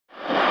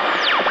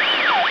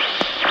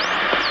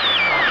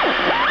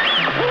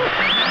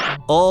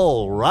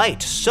All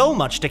right, so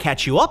much to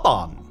catch you up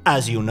on.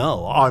 As you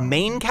know, our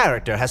main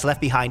character has left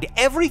behind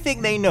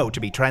everything they know to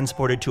be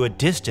transported to a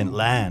distant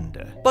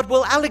land. But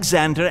will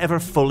Alexander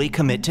ever fully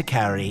commit to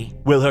Carrie?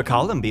 Will her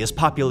column be as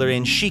popular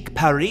in chic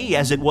Paris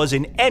as it was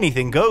in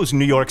anything goes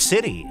New York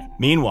City?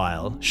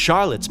 Meanwhile,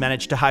 Charlotte's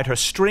managed to hide her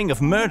string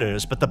of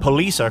murders, but the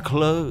police are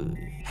closed.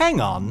 Hang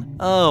on.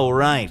 Oh,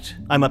 right.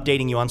 I'm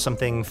updating you on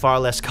something far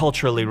less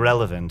culturally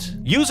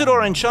relevant.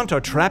 Usidore and Chunt are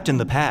trapped in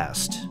the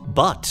past.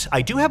 But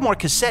I do have more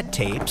cassette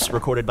tapes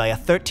recorded by a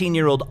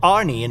 13-year-old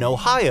Arnie in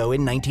Ohio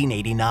in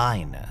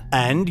 1989.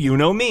 And you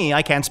know me,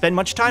 I can't spend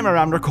much time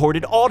around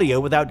recorded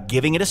audio without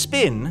giving it a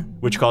spin,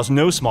 which caused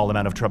no small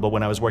amount of trouble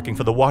when I was working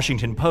for the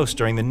Washington Post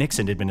during the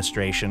Nixon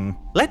administration.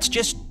 Let's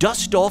just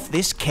dust off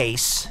this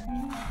case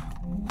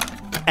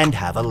and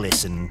have a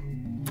listen.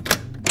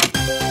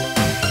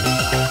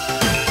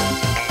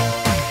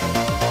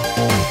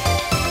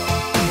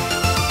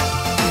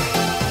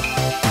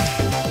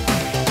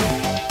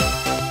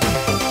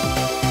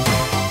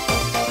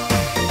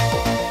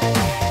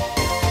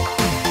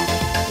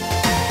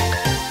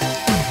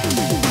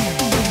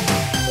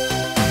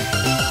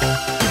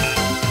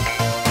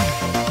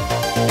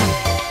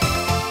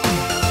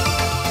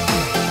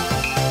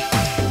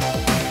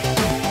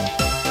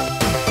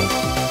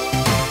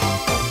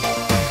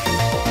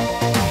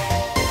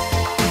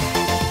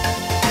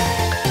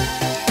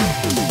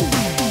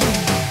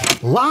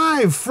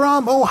 Live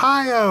from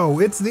Ohio,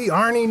 it's the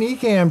Arnie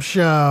Niekamp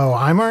Show.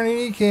 I'm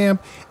Arnie Niekamp,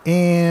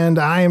 and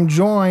I am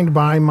joined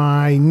by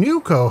my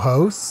new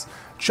co-hosts,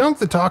 Chunk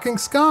the Talking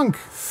Skunk.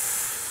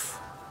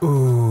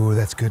 Ooh,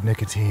 that's good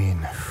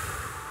nicotine.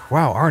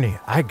 Wow, Arnie,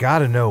 I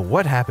gotta know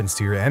what happens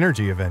to your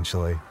energy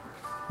eventually.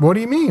 What do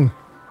you mean?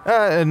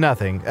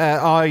 Nothing.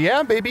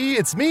 Yeah, baby,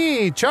 it's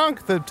me,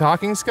 Chunk the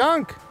Talking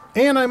Skunk.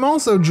 And I'm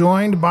also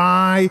joined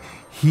by,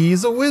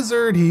 he's a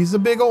wizard, he's a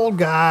big old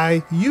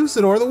guy,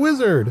 Usidore the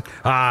Wizard.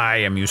 I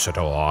am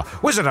Usidore,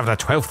 wizard of the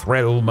 12th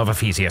realm of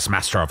Ephesius,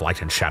 master of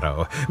light and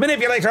shadow,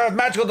 manipulator of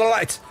magical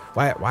delight.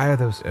 Why are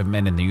those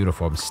men in the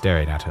uniform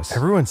staring at us?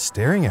 Everyone's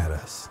staring at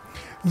us.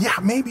 Yeah,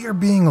 maybe you're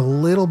being a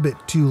little bit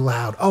too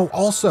loud. Oh,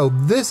 also,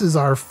 this is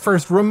our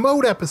first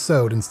remote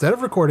episode. Instead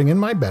of recording in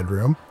my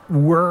bedroom,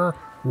 we're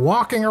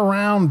walking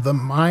around the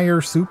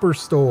Meijer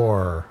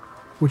Superstore,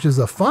 which is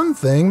a fun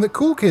thing that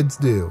cool kids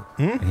do.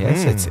 Mm-hmm.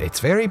 Yes, it's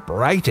very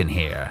bright in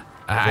here.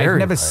 I've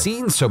never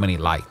seen so many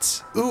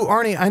lights. Ooh,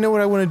 Arnie, I know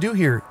what I want to do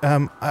here.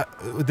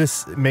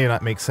 This may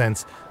not make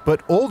sense,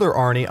 but older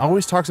Arnie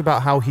always talks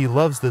about how he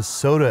loves the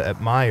soda at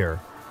Meijer.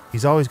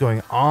 He's always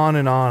going on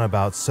and on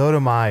about Soda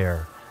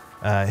Meijer.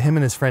 Him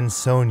and his friend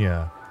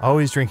Sonia,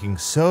 always drinking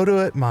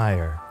soda at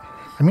Meijer.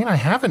 I mean, I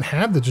haven't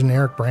had the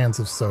generic brands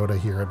of soda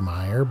here at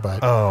Meijer,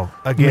 but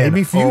again,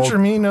 maybe future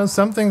me knows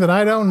something that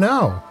I don't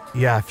know.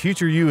 Yeah,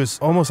 future you is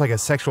almost like a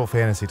sexual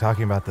fantasy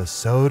talking about the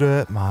soda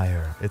at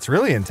Meijer. It's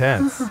really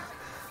intense.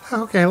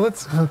 Okay,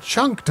 let's...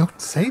 Chunk,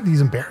 don't say these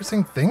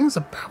embarrassing things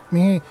about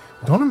me.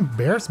 Don't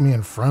embarrass me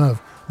in front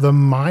of the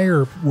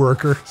Meijer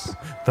workers.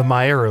 The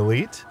Meijer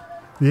elite?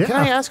 Yeah. Can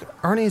I ask,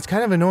 Arnie, it's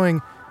kind of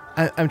annoying.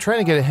 I'm trying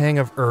to get a hang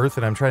of Earth,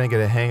 and I'm trying to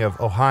get a hang of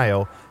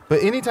Ohio,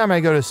 but anytime I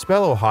go to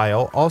spell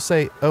Ohio, I'll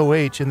say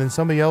OH, and then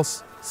somebody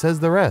else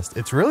says the rest.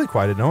 It's really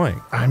quite annoying.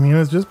 I mean,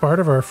 it's just part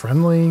of our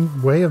friendly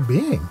way of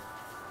being.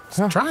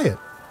 Try it.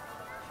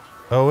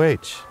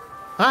 OH.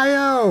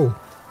 I-O.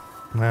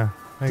 Nah,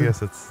 I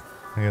guess it's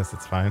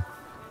fine.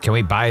 Can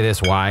we buy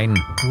this wine?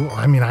 Well,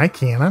 I mean, I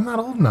can. I'm not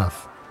old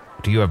enough.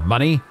 Do you have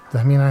money?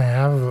 I mean, I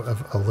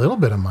have a little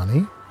bit of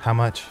money. How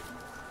much?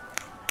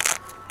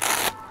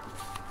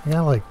 I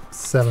got like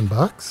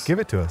 $7. Give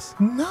it to us.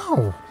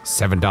 No.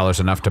 $7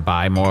 enough to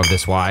buy more of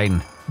this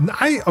wine?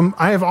 I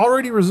have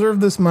already reserved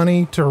this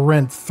money to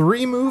rent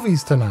 3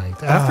 movies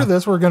tonight. After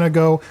this, we're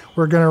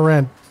gonna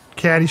rent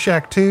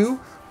Caddyshack 2,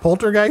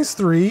 Poltergeist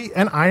 3,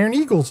 and Iron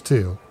Eagles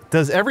 2.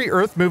 Does every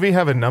Earth movie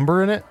have a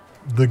number in it?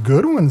 The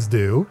good ones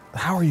do.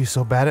 How are you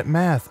so bad at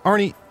math?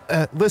 Arnie,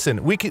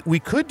 listen, we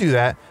could do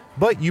that,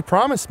 but you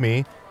promised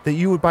me that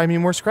you would buy me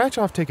more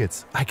scratch-off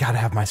tickets. I gotta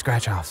have my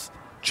scratch-offs.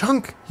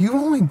 Chunk, you've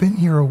only been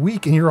here a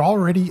week and you're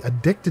already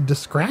addicted to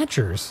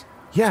scratchers.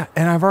 Yeah,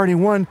 and I've already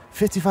won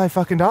 $55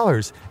 fucking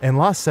and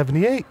lost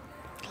 78.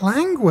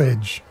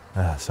 Language.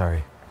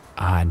 Sorry.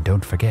 And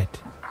don't forget,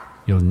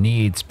 you'll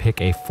needs pick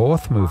a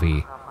 4th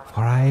movie,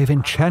 for I've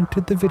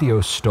enchanted the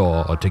video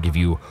store to give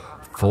you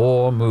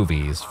 4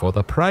 movies for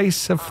the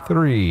price of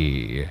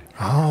 3.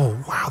 Oh,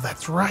 wow,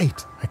 that's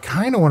right. I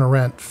kind of want to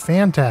rent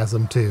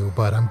Phantasm 2,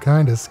 but I'm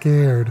kind of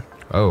scared.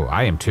 Oh,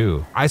 I am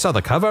too. I saw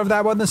the cover of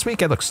that one this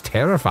week. It looks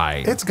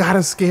terrifying. It's got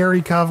a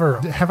scary cover.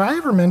 Have I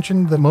ever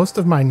mentioned that most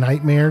of my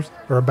nightmares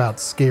are about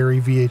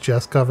scary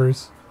VHS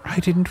covers?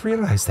 I didn't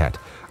realize that.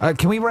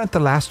 Can we rent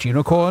The Last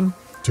Unicorn?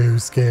 Too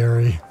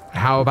scary.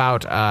 How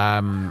about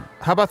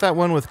that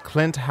one with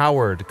Clint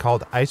Howard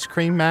called Ice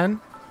Cream Man?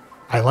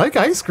 I like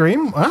ice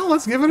cream. Well,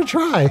 let's give it a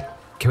try.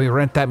 Can we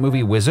rent that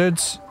movie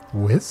Wizards?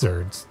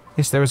 Wizards?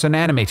 Yes, there was an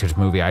animated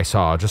movie I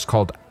saw just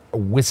called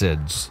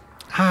Wizards.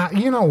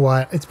 You know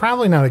what? It's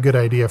probably not a good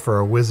idea for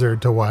a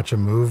wizard to watch a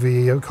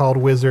movie called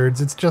Wizards.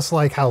 It's just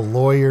like how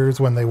lawyers,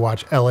 when they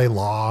watch LA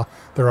Law,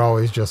 they're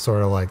always just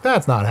sort of like,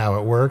 that's not how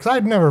it works.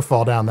 I'd never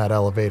fall down that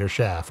elevator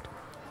shaft.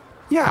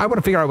 Yeah, I want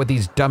to figure out what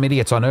these dumb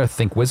idiots on Earth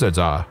think wizards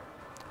are.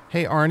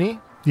 Hey, Arnie,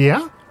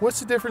 Yeah? what's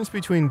the difference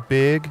between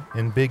big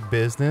and big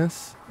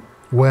business?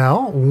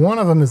 Well, one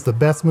of them is the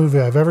best movie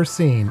I've ever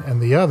seen,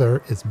 and the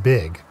other is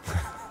Big.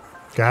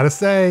 Gotta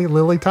say,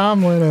 Lily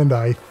Tomlin and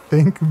I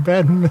think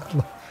Bette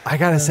Midler. I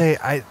gotta say,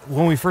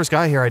 when we first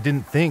got here, I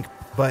didn't think,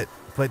 but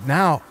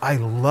now I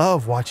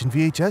love watching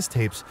VHS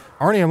tapes.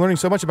 Arnie, I'm learning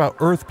so much about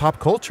Earth pop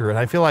culture, and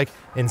I feel like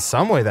in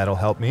some way that'll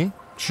help me.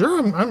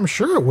 Sure, I'm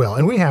sure it will,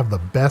 and we have the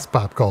best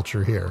pop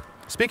culture here.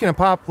 Speaking of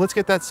pop, let's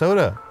get that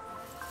soda.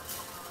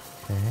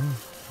 Okay,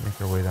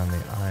 make our way down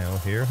the aisle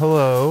here.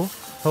 Hello,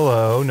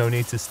 no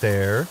need to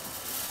stare.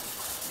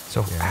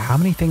 So how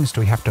many things do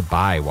we have to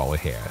buy while we're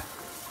here?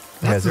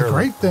 That's a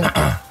great thing.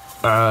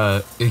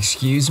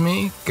 Excuse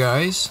me,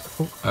 guys?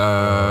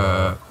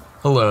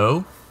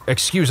 Hello?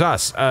 Excuse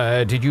us,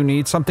 did you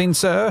need something,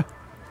 sir?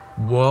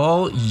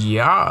 Well,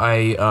 yeah,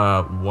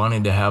 I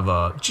wanted to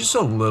have just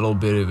a little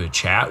bit of a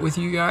chat with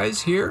you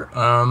guys here.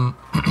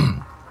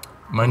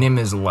 My name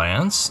is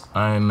Lance.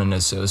 I'm an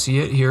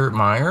associate here at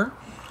Meijer.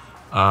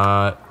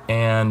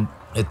 And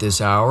at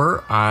this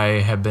hour,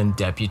 I have been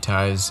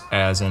deputized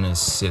as an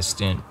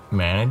assistant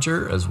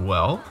manager as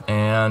well.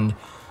 And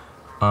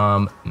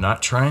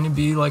not trying to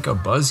be like a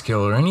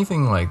buzzkill or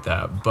anything like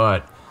that,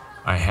 but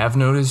I have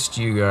noticed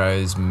you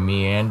guys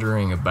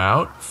meandering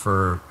about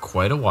for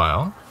quite a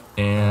while.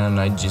 And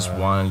I just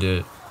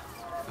wanted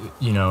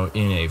to,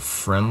 in a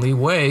friendly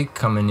way,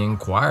 come and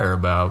inquire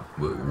about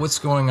what's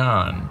going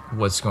on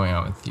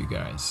with you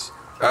guys.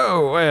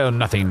 Oh, well,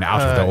 nothing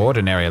out of the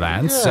ordinary,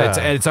 Lance. yeah.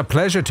 It's a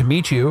pleasure to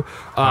meet you.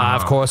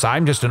 Of course,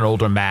 I'm just an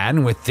older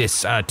man with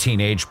this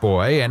teenage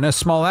boy and a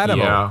small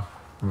animal. Yeah,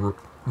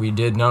 we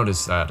did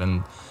notice that.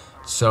 And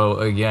so,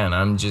 again,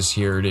 I'm just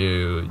here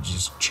to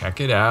just check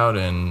it out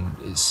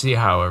and see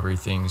how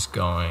everything's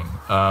going.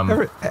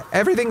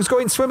 Everything's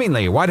going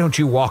swimmingly. Why don't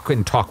you walk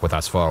and talk with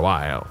us for a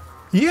while?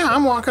 Yeah,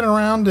 I'm walking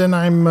around and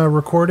I'm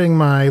recording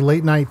my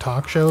late night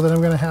talk show that I'm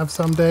going to have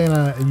someday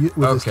with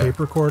this tape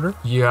recorder.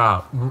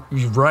 Yeah,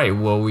 right.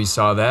 Well, we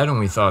saw that and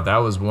we thought that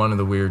was one of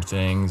the weird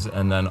things.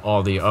 And then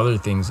all the other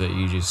things that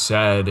you just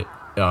said.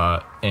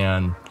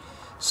 And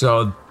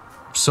so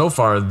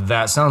far,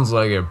 that sounds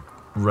like a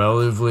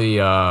relatively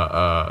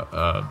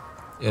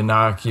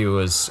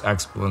innocuous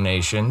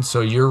explanation. So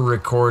you're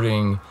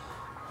recording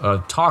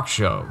a talk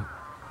show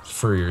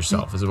for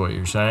yourself, is what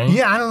you're saying?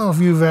 Yeah, I don't know if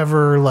you've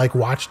ever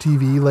watched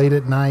TV late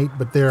at night,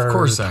 but there are... Of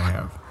course I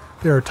have.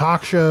 There are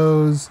talk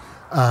shows,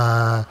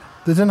 The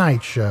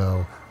Tonight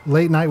Show,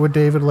 Late Night with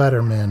David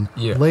Letterman,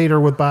 Later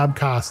with Bob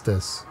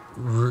Costas.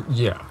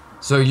 Yeah.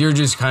 So you're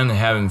just kind of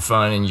having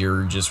fun and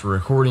you're just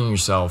recording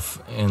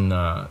yourself in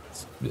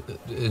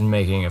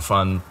making a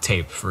fun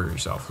tape for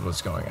yourself is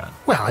what's going on.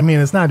 Well, I mean,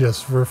 it's not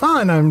just for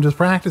fun. I'm just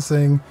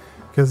practicing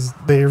because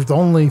there's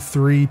only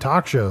 3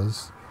 talk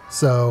shows.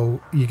 So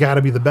you got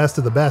to be the best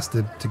of the best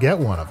to get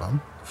one of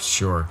them.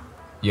 Sure.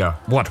 Yeah.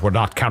 What, we're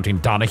not counting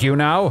Donahue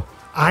now?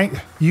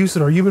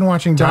 Usidore, you've been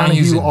watching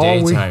Donahue's Donahue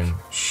all week. daytime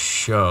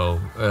show.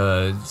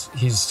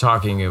 He's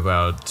talking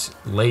about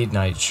late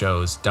night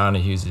shows.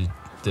 Donahue's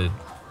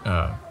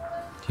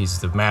he's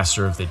the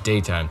master of the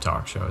daytime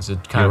talk show. It's a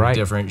kind of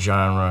different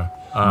genre.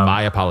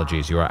 My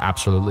apologies. You are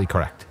absolutely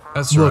correct.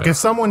 That's Look, right. if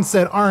someone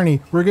said,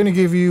 Arnie, we're going to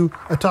give you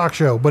a talk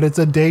show, but it's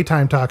a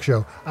daytime talk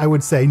show, I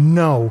would say,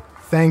 no,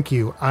 thank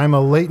you. I'm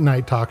a late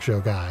night talk show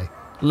guy.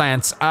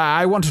 Lance,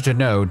 I wanted to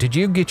know, did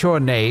you get your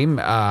name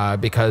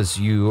because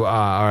you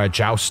are a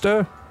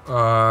jouster?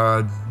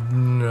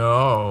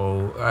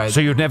 No.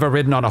 So you've never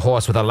ridden on a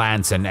horse with a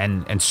lance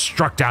and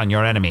struck down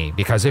your enemy?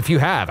 Because if you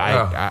have,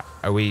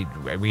 we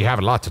have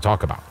a lot to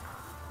talk about.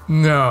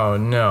 No.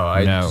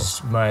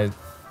 My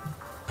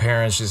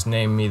parents just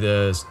named me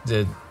it's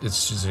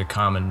just a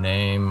common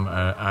name.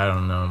 I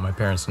don't know. My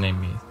parents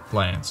named me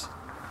Lance.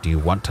 Do you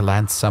want to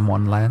lance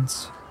someone,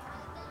 Lance?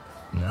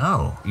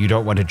 No. You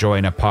don't want to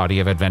join a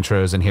party of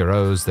adventurers and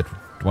heroes that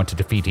want to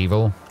defeat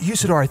evil?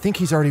 Usidore, I think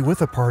he's already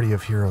with a party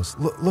of heroes.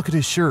 Look at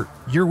his shirt.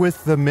 You're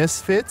with the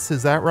Misfits,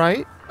 is that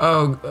right?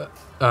 Oh,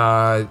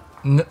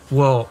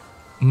 well,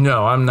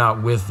 no, I'm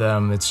not with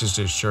them. It's just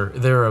a shirt.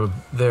 They're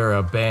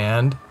a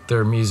band.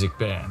 They're a music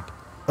band.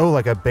 Oh,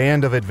 like a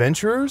band of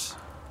adventurers?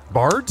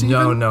 Bards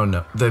even?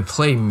 No. They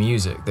play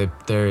music.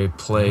 They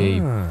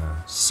play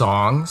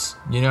songs,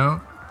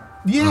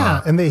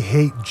 Yeah, and they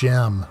hate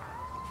Gem.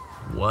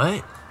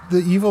 What? The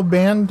evil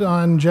band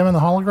on Gem and the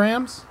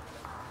Holograms?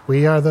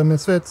 We are the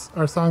Misfits.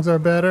 Our songs are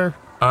better.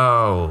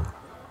 Oh.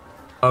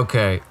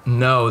 Okay.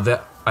 No,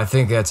 I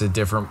think that's a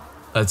different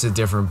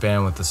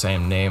band with the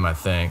same name, I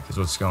think, is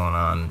what's going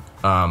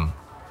on.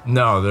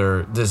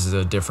 No, this is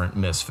a different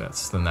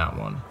Misfits than that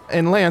one.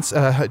 And Lance,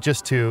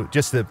 just to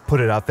put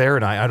it out there,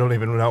 and I don't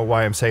even know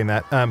why I'm saying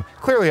that.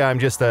 Clearly, I'm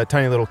just a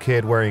tiny little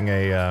kid wearing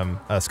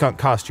a skunk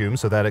costume,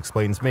 so that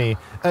explains me.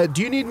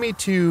 Do you need me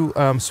to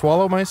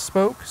swallow my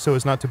smoke so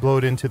as not to blow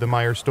it into the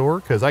Meijer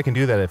store? Because I can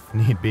do that if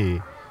need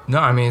be. No,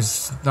 I mean,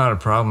 it's not a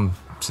problem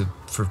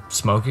for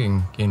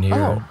smoking in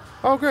here.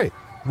 Oh, great.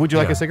 Would you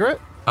like a cigarette?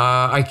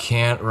 I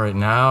can't right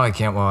now. I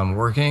can't while I'm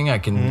working. I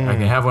can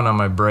have one on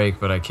my break,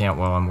 but I can't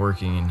while I'm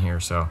working in here.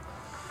 So,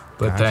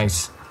 but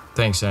Gotcha.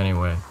 thanks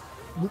anyway.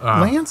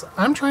 Lance,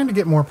 I'm trying to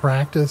get more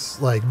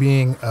practice, like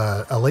being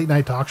a late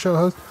night talk show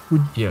host.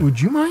 Would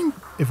you mind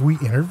if we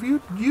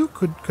interviewed you?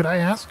 Could I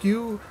ask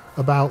you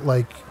about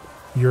like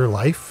your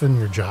life and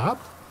your job?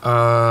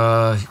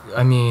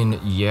 I mean,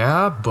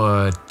 yeah,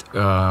 but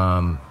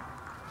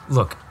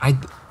look,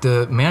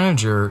 the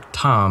manager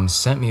Tom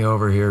sent me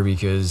over here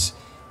because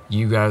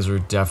you guys are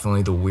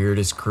definitely the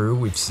weirdest crew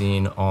we've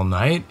seen all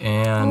night,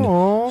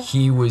 and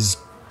he was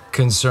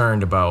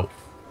concerned about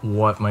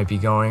what might be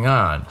going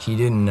on. He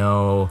didn't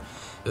know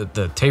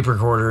the tape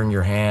recorder in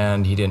your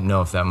hand. He didn't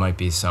know if that might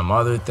be some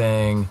other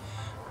thing.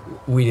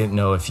 We didn't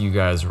know if you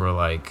guys were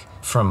like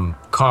from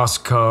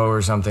Costco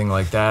or something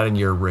like that, and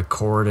you're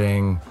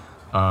recording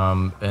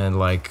and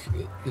like,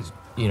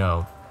 you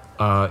know,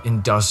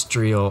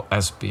 industrial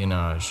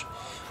espionage.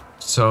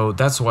 So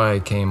that's why I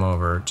came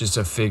over, just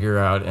to figure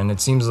out, and it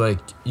seems like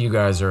you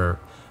guys are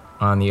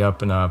on the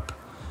up and up.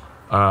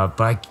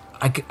 But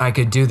I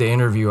could do the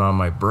interview on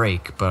my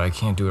break, but I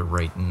can't do it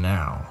right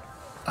now.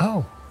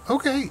 Oh,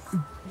 okay.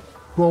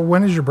 Well,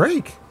 when is your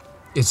break?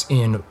 It's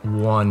in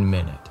 1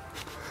 minute.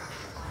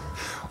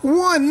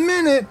 1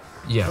 minute?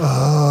 Yeah.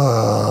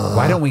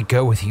 Why don't we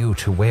go with you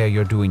to where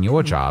you're doing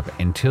your job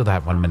until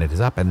that 1 minute is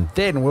up, and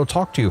then we'll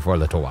talk to you for a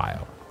little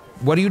while.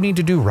 What do you need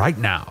to do right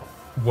now?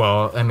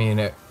 Well, I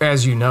mean,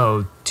 as you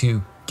know,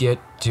 to get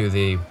to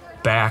the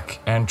back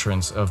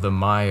entrance of the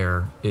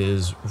Meijer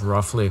is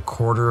roughly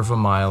 1/4 of a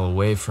mile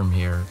away from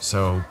here.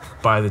 So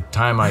by the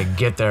time I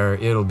get there,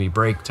 it'll be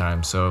break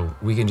time. So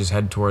we can just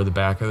head toward the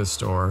back of the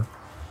store,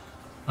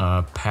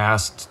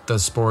 past the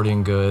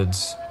sporting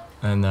goods,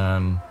 and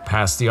then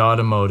past the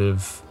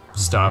automotive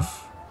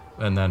stuff,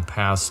 and then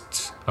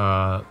past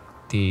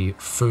the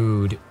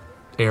food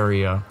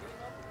area,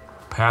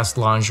 past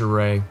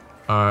lingerie.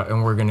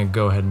 And we're going to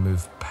go ahead and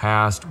move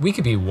past. We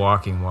could be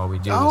walking while we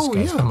do this,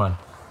 guys. Yeah. Come on.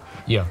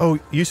 Yeah. Oh,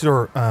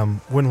 Usidore,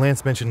 when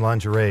Lance mentioned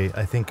lingerie,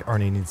 I think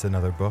Arnie needs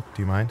another book.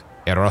 Do you mind?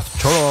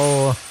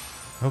 Erothoro.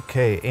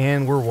 Okay,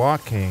 and we're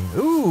walking.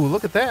 Ooh,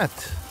 look at that.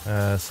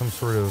 Some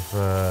sort of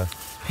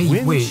Hey,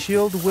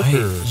 windshield wait. whipper.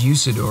 Hey,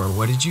 Usidore,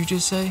 what did you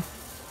just say?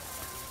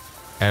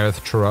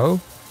 Erothoro?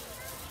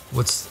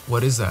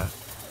 What is that?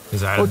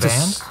 Is that a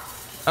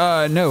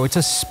band? No, it's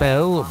a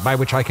spell by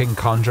which I can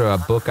conjure a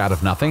book out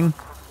of nothing.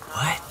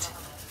 What?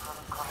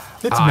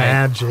 It's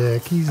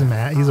magic. He's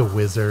a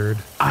wizard.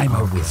 I'm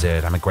a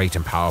wizard. I'm a great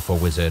and powerful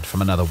wizard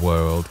from another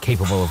world,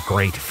 capable of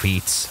great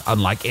feats,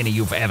 unlike any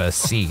you've ever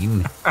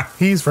seen.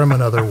 He's from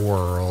another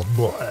world.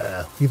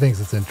 Blah. He thinks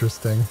it's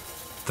interesting.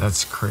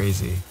 That's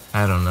crazy.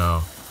 I don't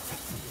know.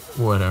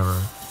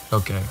 Whatever.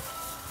 Okay.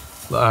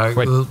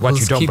 Wait, what,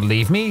 you don't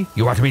believe me?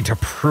 You want me to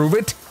prove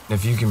it?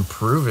 If you can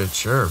prove it,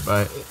 sure.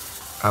 But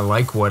I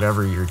like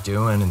whatever you're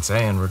doing and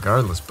saying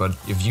regardless. But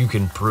if you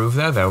can prove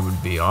that, that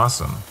would be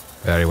awesome.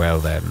 Very well,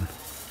 then.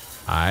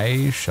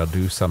 I shall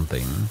do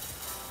something.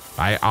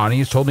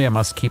 Arnie's told me I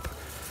must keep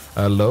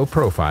a low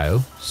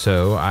profile,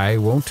 so I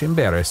won't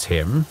embarrass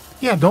him.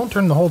 Yeah, don't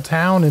turn the whole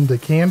town into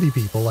candy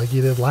people like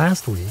you did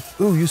last week.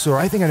 Ooh, Usidore,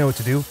 I think I know what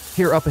to do.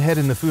 Here, up ahead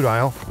in the food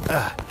aisle.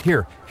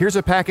 Here's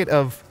a packet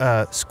of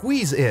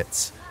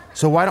Squeeze-Its.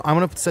 So I'm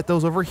going to set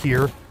those over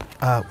here.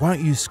 Why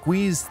don't you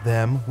squeeze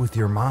them with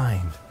your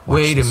mind?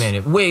 Wait a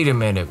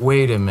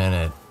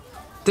minute.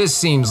 This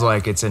seems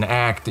like it's an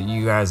act that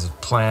you guys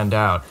have planned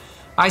out.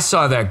 I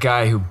saw that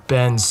guy who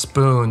bends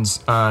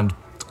spoons on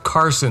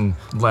Carson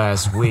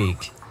last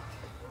week,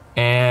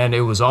 and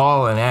it was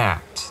all an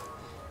act.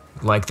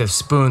 Like the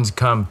spoons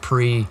come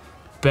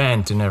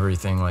pre-bent and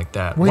everything like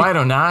that. Wait. Why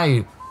don't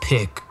I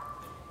pick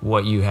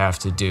what you have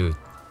to do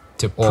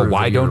to prove Or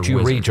why that you're don't a you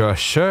wizard? read your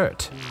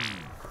shirt?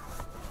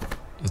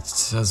 It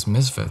says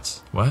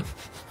Misfits. What?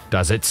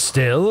 Does it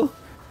still?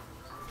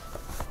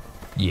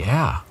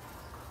 Yeah.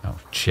 Oh,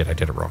 shit, I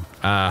did it wrong.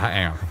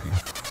 Hang on.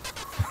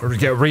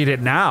 Read it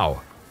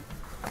now.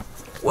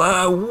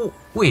 Well,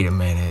 wait a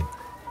minute.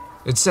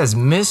 It says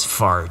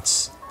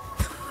Misfarts.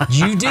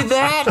 You did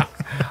that?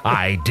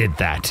 I did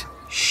that.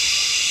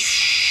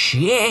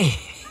 Shit.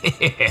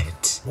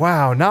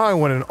 Wow, now I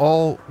want an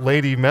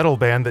all-lady metal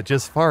band that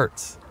just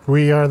farts.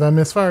 We are the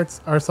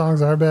Misfarts. Our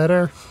songs are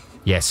better.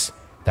 Yes,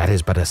 that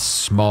is but a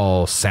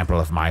small sample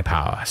of my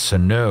power. So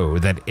know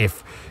that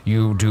if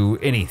you do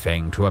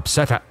anything to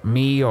upset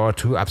me or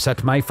to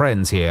upset my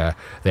friends here,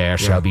 there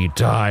shall be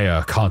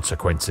dire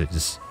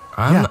consequences.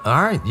 All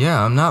right,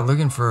 yeah, I'm not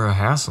looking for a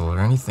hassle or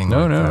anything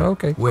like that.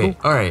 Okay, Wait,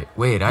 cool. all right,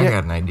 wait, I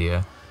got an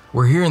idea.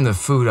 We're here in the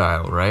food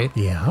aisle, right?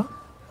 Yeah.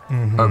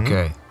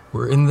 Okay,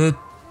 we're in the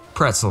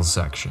pretzel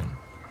section.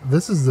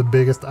 This is the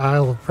biggest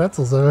aisle of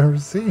pretzels I've ever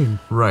seen.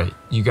 Right.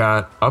 You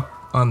got up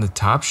on the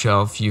top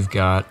shelf, you've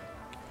got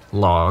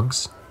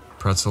logs,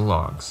 pretzel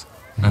logs.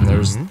 And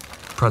there's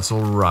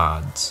pretzel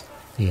rods.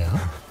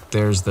 Yeah.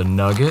 There's the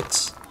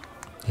nuggets.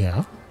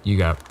 Yeah. You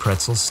got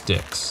pretzel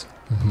sticks.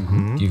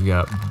 You've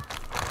got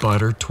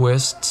butter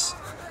twists.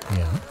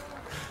 Yeah.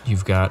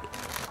 You've got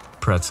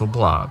pretzel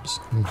blobs.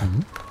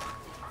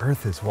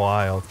 Earth is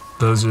wild.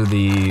 Those are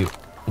the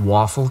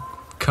waffle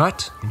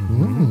cut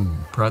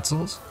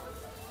pretzels.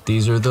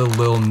 These are the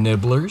little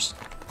nibblers.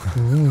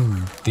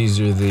 These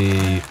are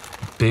the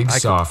big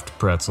soft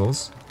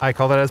pretzels. I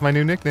call that as my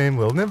new nickname,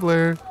 Lil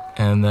Nibbler.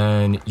 And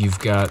then you've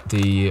got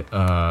the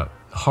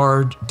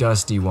hard,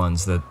 dusty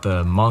ones that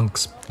the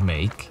monks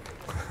make.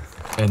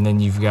 And then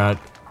you've got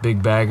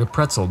big bag of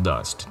pretzel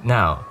dust.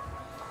 Now,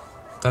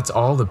 that's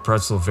all the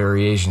pretzel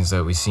variations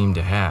that we seem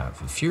to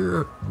have. If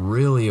you're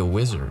really a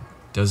wizard,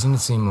 doesn't it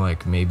seem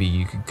like maybe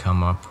you could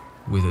come up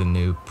with a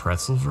new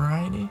pretzel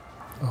variety?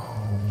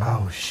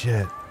 Oh,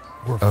 shit.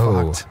 We're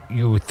Oh, fucked.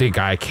 you think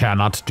I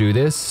cannot do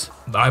this?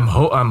 I'm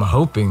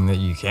hoping that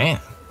you can.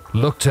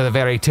 Look to the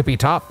very tippy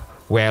top,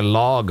 where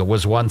log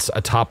was once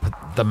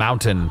atop the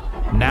mountain.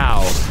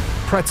 Now,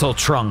 pretzel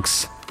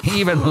trunks,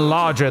 even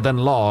larger than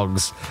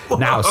logs,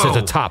 now sit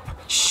atop.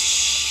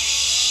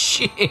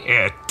 Shit.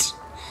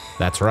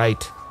 That's right.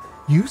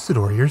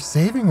 Usidore, you're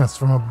saving us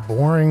from a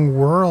boring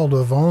world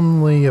of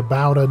only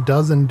about a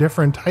dozen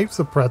different types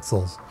of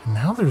pretzels.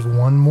 Now there's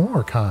one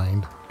more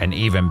kind. An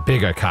even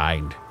bigger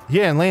kind.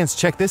 Yeah, and Lance,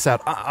 check this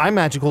out. I'm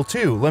magical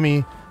too. Let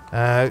me,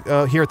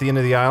 here at the end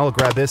of the aisle,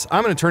 grab this.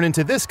 I'm going to turn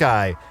into this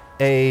guy.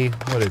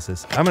 What is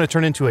this? I'm going to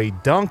turn into a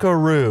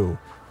Dunkaroo.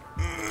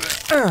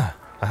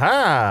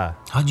 Aha!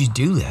 How'd you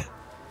do that?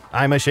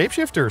 I'm a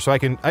shapeshifter, so I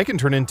can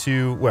turn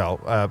into, well,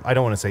 I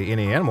don't want to say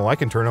any animal. I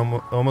can turn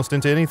almost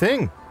into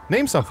anything.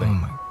 Name Oh something.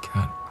 my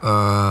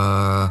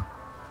god.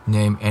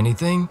 Name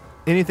anything?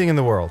 Anything in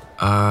the world.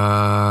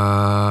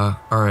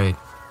 Alright.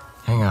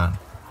 Hang on.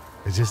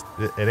 It's just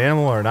an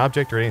animal or an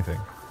object or anything.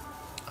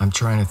 I'm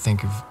trying to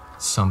think of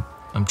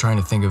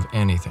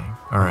anything.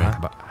 Alright.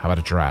 How about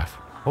a giraffe?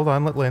 Hold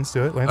on, let Lance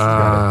do it. Lance has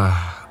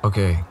got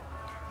Okay.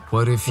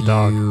 What if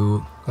dog.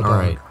 you... A dog.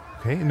 Alright. it.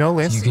 Okay, no,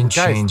 Lance. You can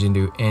guys, change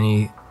into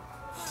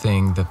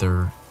anything that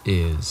there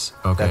is.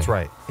 Okay. That's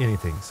right.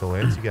 Anything. So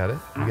Lance, you got it.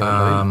 You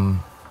got it.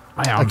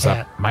 My arm's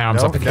cat. up. My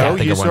arm's No, up. If you no, can't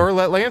think you of one. sort of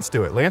let Lance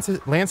do it.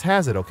 Lance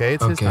has it, okay?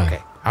 It's his Okay. time.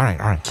 Okay. All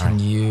right. Can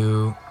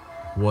you...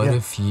 What Yeah.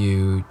 if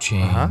you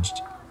changed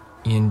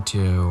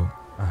into...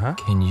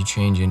 Can you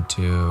change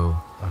into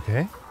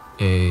Okay.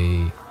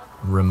 a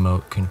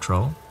remote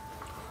control?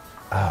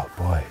 Oh,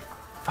 boy.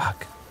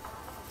 Fuck.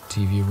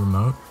 TV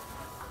remote?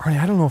 Arnie,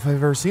 I don't know if I've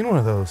ever seen one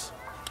of those.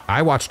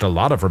 I watched a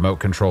lot of remote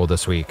control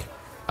this week.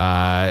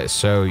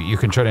 So you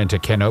can turn into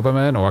Ken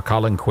Oberman or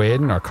Colin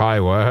Quinn or Kai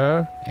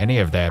Werher. Any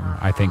of them,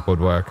 I think, would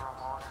work.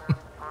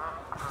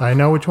 I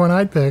know which one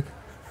I'd pick.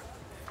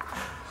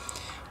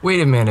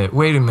 Wait a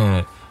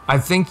minute. I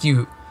think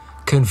you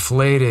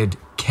conflated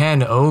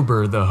Ken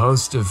Ober, the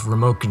host of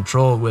Remote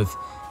Control, with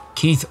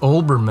Keith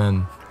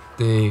Olbermann,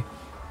 the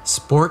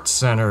Sports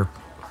Center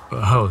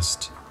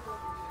host.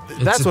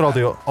 That's what I'll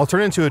do. I'll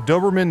turn into a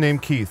Doberman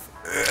named Keith.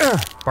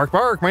 Bark,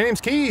 bark. My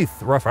name's Keith.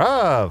 Ruff,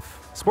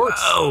 ruff.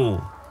 Sports.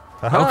 Oh,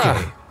 Aha.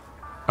 okay.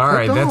 All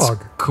right, that's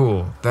dog.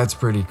 cool. That's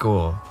pretty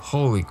cool.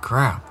 Holy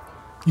crap.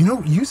 You know,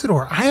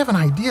 Usidore, I have an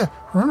idea.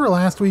 Remember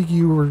last week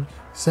you were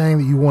saying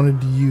that you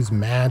wanted to use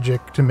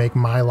magic to make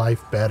my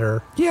life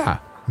better? Yeah.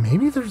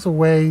 Maybe there's a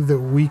way that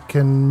we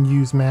can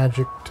use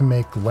magic to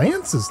make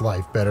Lance's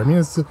life better. I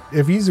mean,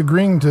 if he's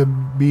agreeing to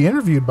be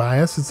interviewed by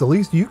us, it's the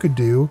least you could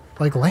do.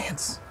 Like,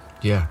 Lance,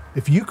 Yeah.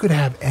 if you could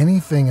have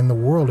anything in the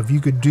world, if you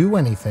could do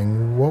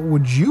anything, what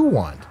would you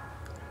want?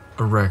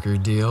 A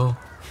record deal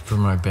for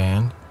my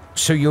band.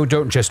 So you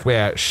don't just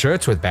wear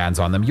shirts with bands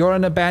on them. You're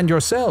in a band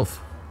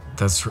yourself.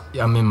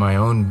 I'm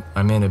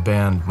in a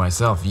band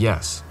myself.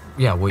 Yes.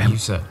 Yeah, what you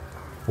said.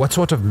 What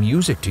sort of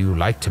music do you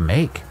like to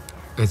make?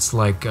 It's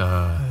like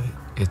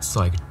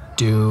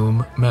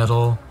doom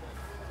metal.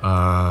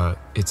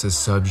 It's a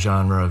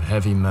subgenre of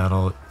heavy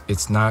metal.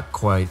 It's not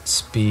quite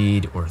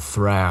speed or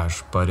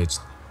thrash, but it's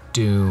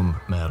doom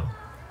metal.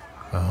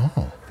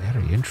 Oh.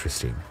 Very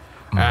interesting.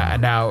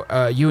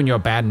 Now, you and your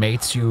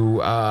bandmates, you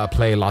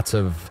play lots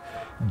of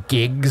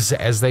gigs,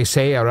 as they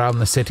say, around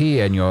the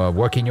city, and you're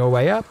working your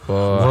way up?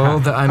 Or Well,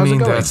 how's it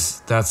going?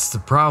 that's the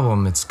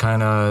problem. It's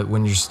kind of,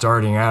 when you're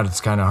starting out,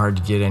 it's kind of hard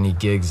to get any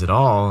gigs at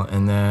all.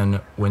 And then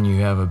when you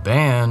have a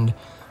band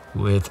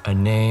with a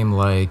name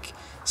like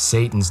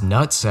Satan's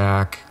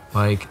Nutsack,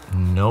 like,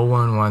 no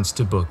one wants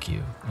to book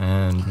you.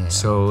 And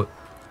so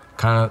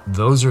kind of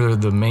those are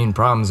the main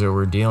problems that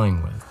we're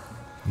dealing with.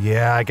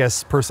 Yeah, I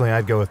guess personally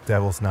I'd go with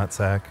Devil's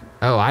Nutsack.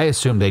 Oh, I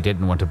assume they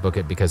didn't want to book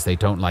it because they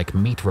don't like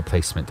meat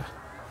replacement.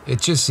 It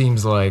just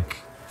seems like,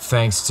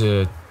 thanks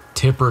to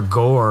Tipper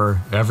Gore,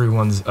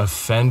 everyone's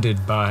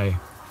offended by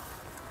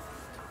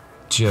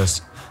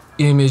just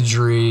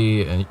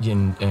imagery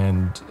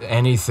and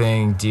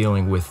anything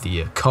dealing with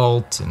the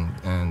occult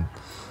and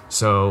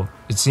So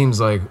it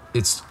seems like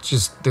it's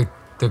just the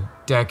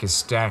deck is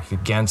stacked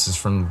against us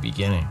from the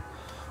beginning.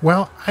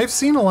 Well, I've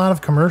seen a lot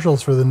of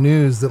commercials for the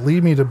news that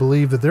lead me to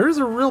believe that there is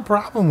a real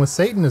problem with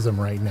Satanism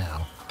right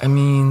now. I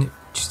mean,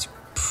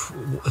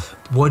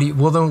 what do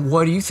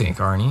you think,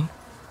 Arnie?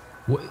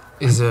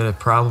 Is it a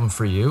problem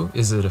for you?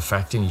 Is it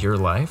affecting your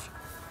life?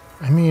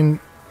 I mean,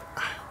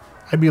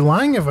 I'd be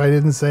lying if I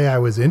didn't say I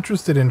was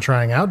interested in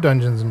trying out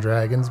Dungeons and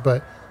Dragons,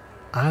 but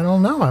I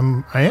don't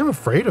know. I am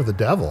afraid of the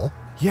devil.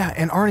 Yeah,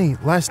 and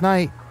Arnie, last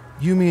night,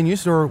 you, me, and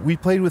Usidore, we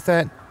played with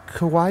that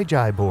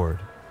Kawaii board.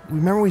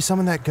 Remember we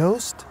summoned that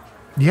ghost?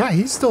 Yeah,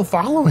 he's still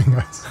following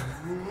us.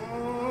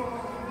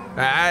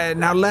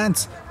 Now,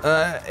 Lance,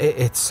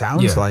 it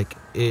sounds like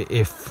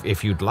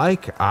if you'd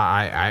like,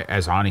 I,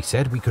 as Arnie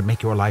said, we could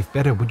make your life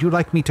better. Would you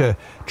like me to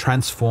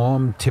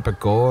transform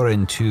Tipagore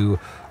into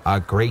a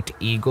great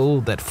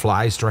eagle that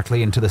flies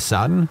directly into the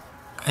sun?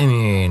 I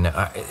mean,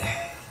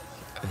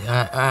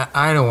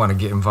 I don't want to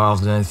get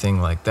involved in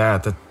anything like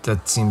that.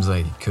 That seems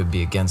like it could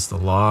be against the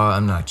law.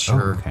 I'm not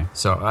sure. Oh, okay.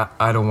 So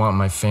I don't want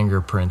my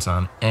fingerprints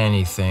on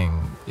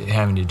anything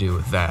having to do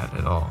with that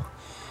at all.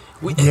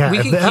 If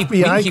the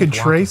FBI could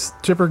trace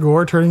Chipper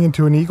Gore turning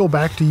into an eagle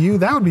back to you,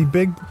 that would be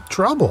big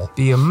trouble.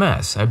 Be a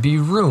mess. I'd be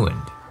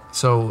ruined.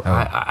 So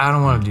I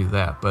don't want to do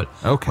that. But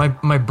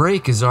my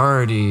break is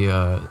already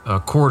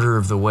a quarter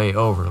of the way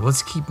over.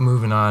 Let's keep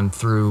moving on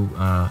through.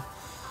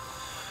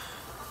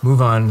 Move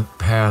on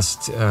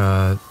past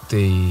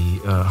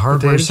the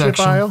hardware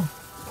section. Aisle?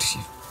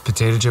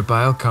 Potato chip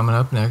aisle coming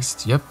up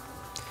next. Yep.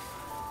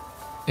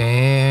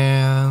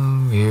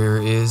 And here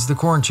is the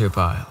corn chip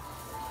aisle.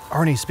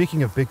 Arnie,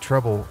 speaking of big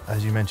trouble,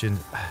 as you mentioned,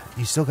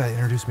 you still got to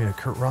introduce me to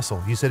Kurt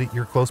Russell. You said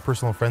you're close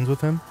personal friends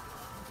with him?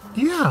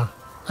 Yeah.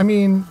 I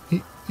mean,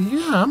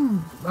 yeah,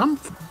 I'm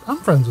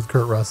friends with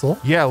Kurt Russell.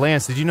 Yeah,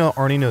 Lance, did you know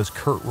Arnie knows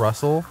Kurt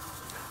Russell?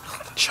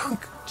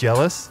 Chunk.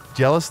 Jealous?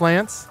 Jealous,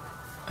 Lance?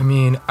 I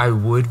mean, I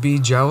would be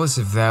jealous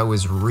if that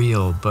was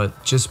real,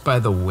 but just by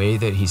the way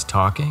that he's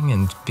talking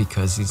and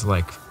because he's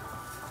like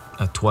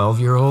a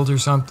 12-year-old or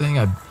something,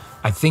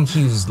 I think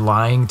he was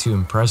lying to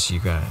impress you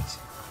guys.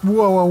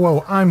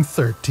 Whoa. I'm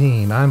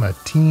 13. I'm a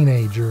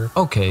teenager.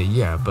 Okay,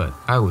 yeah, but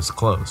I was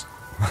close.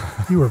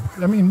 You were,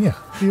 I mean, yeah.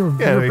 You were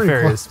Yeah, to be pretty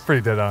fair, close. it's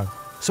pretty dead on.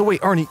 So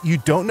wait, Arnie, you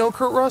don't know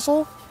Kurt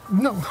Russell?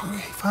 No, okay,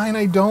 fine,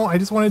 I don't. I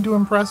just wanted to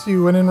impress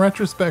you. And in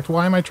retrospect,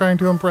 why am I trying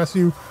to impress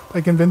you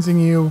by convincing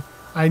you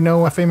I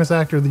know a famous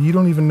actor that you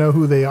don't even know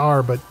who they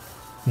are? But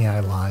yeah,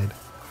 I lied.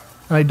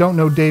 And I don't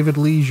know David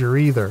Leisure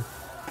either.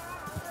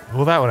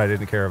 Well, that one I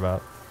didn't care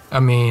about. I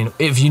mean,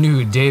 if you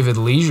knew who David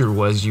Leisure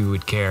was, you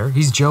would care.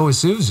 He's Joe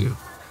Isuzu.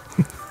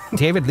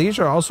 David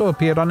Leisure also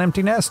appeared on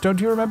Empty Nest.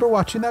 Don't you remember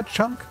watching that,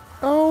 Chunk?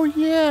 Oh,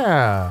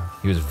 yeah.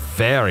 He was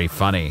very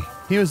funny.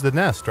 He was the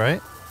Nest,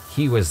 right?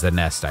 He was the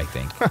Nest, I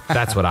think.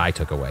 That's what I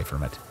took away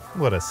from it.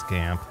 What a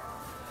scamp.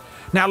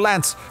 Now,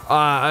 Lance,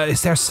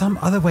 is there some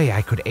other way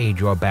I could aid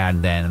your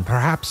band then?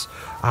 Perhaps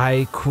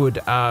I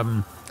could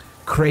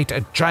create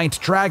a giant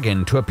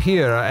dragon to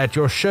appear at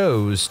your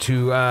shows,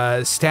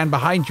 to stand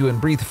behind you and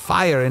breathe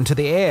fire into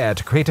the air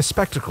to create a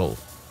spectacle.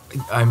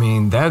 I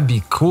mean, that'd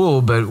be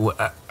cool,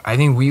 but I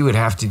think we would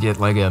have to get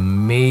like a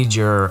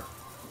major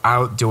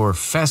outdoor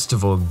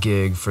festival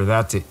gig for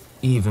that to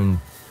even,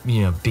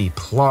 be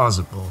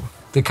plausible.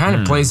 The kind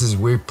of places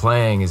we're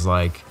playing is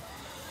like,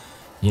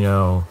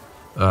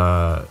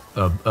 a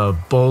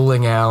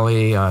bowling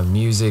alley on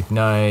music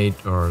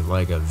night, or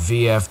like a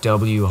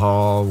VFW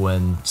hall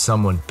when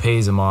someone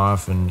pays them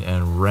off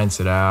and rents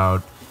it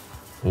out,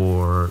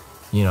 or,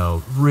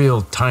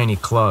 real tiny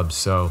clubs.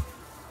 So,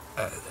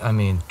 I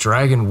mean,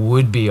 Dragon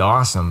would be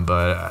awesome,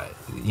 but,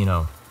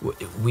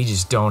 we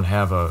just don't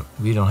have a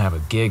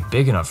gig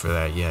big enough for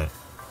that yet.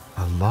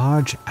 A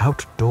large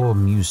outdoor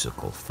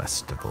musical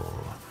festival.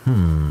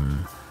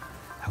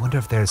 I wonder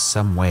if there's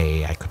some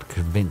way I could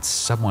convince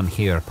someone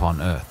here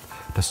upon Earth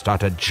to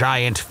start a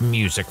giant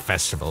music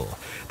festival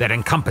that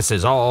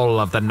encompasses all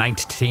of the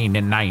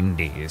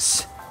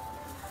 1990s.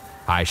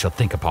 I shall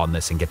think upon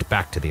this and get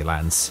back to thee,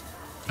 Lance.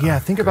 Yeah,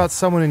 think about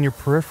someone in your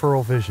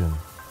peripheral vision.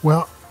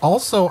 Well,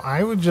 also,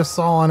 I just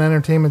saw on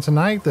Entertainment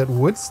Tonight that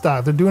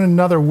Woodstock, they're doing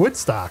another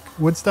Woodstock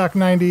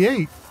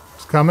 98.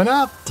 It's coming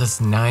up. That's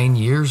 9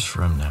 years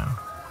from now.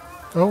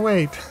 Oh,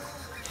 wait.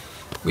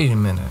 Wait a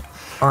minute.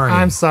 Arnie,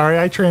 I'm sorry,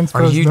 I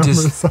transposed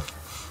numbers.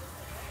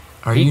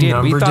 Are He you did.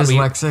 number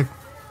dyslexic?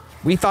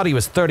 We thought he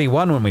was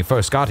 31 when we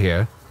first got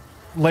here.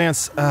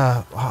 Lance,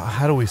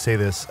 how do we say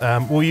this?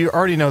 Well, you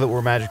already know that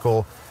we're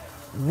magical.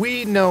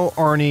 We know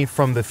Arnie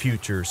from the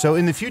future. So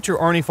in the future,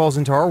 Arnie falls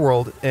into our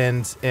world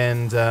and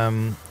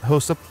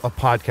hosts a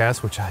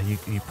podcast, which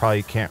you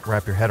probably can't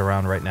wrap your head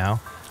around right now.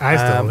 I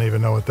still don't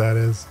even know what that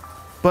is.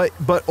 But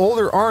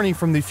older Arnie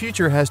from the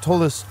future has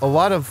told us a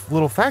lot of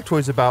little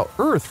factoids about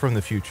Earth from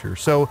the future.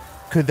 So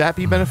could that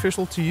be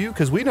beneficial to you?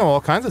 Because we know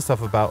all kinds of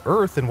stuff about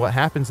Earth and what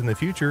happens in the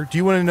future. Do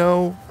you want to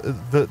know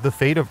the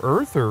fate of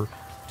Earth, or do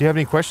you have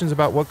any questions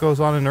about what goes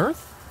on in Earth?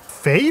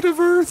 Fate of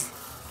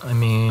Earth? I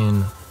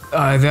mean,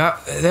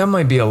 that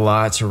might be a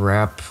lot to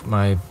wrap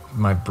my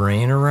my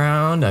brain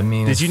around. I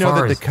mean, Did as you know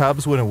far that as- the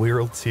Cubs win a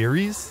World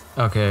Series?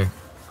 Okay.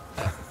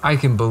 I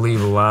can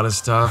believe a lot of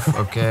stuff,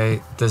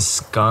 okay? The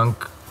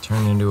skunk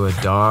turned into a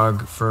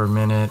dog for a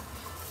minute,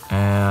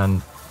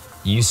 and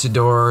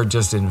Usidore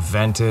just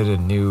invented a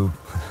new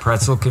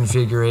pretzel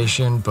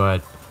configuration,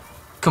 but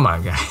come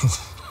on, guys.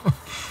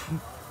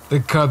 The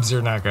Cubs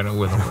are not going to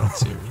win the World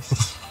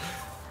Series.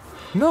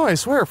 No, I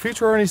swear,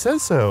 Future Arnie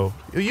says so.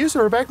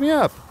 Usidore, back me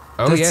up.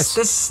 Oh,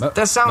 yes.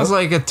 That sounds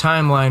like a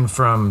timeline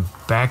from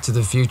Back to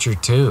the Future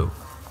 2.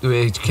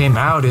 It came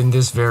out in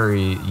this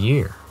very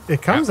year.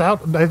 It comes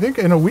out, I think,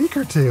 in a week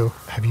or two.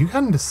 Have you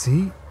gotten to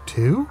see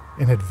 2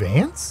 in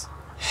advance?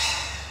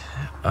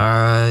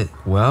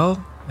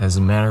 Well, as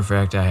a matter of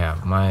fact, I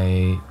have.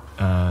 My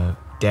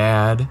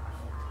dad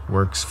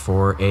works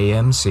for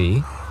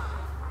AMC,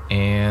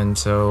 and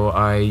so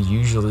I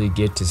usually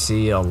get to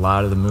see a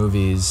lot of the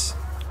movies,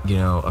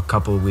 a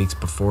couple of weeks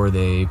before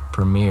they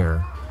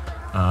premiere,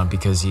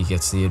 because he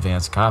gets the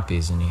advanced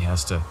copies and he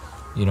has to,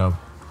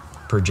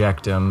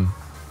 project them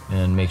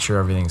and make sure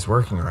everything's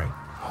working right.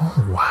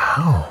 Oh,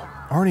 wow.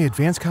 Arnie,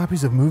 advanced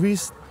copies of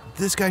movies?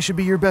 This guy should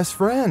be your best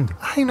friend.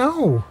 I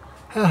know.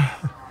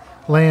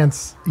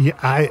 Lance, yeah,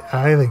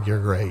 I think you're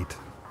great.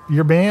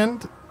 Your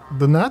band,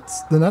 the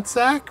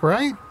Nutsack,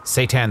 right?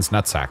 Satan's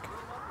nutsack.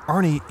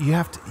 Arnie,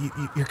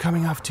 you're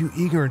coming off too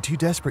eager and too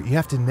desperate. You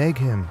have to neg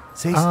him.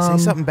 Say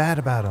something bad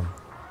about him.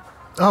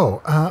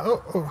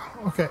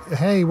 Okay.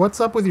 Hey, what's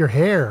up with your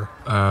hair?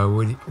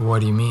 What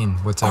do you mean?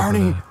 What's up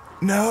with Arnie, that?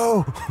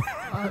 no.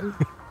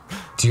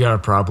 Do you got a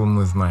problem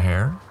with my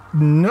hair?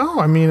 No,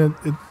 I mean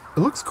it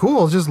looks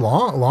cool. It's just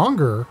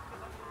longer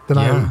than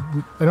Yeah.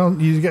 I don't.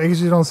 You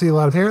guys don't see a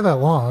lot of hair that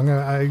long.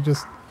 I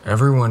just.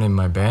 Everyone in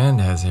my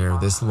band has hair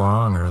this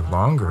long or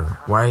longer.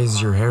 Why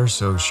is your hair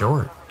so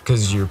short?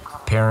 Because your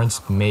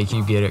parents make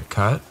you get it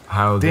cut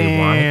how they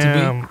want it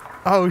to be?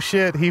 Oh,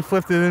 shit. He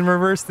flipped it and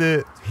reversed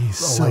it. He's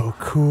so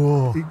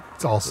cool.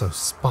 It's also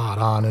spot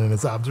on in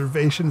his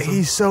observations.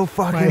 He's so my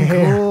fucking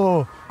hair.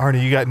 cool.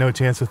 Arnie, you got no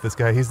chance with this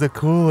guy. He's the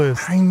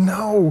coolest. I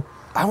know.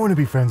 I want to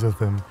be friends with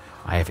him.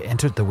 I have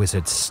entered the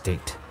wizard's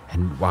state,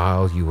 and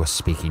while you were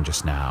speaking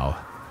just now,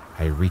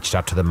 I reached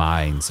out to the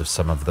minds of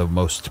some of the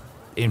most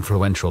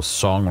influential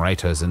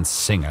songwriters and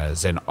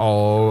singers in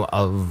all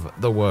of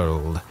the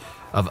world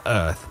of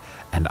Earth,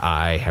 and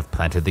I have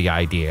planted the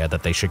idea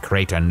that they should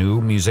create a new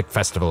music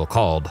festival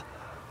called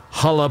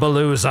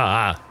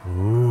Hullabalooza.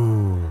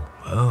 Ooh.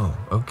 Oh,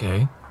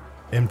 okay.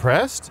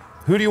 Impressed?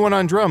 Who do you want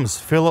on drums?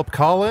 Philip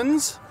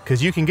Collins?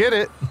 Because you can get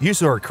it.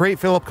 Usidore, create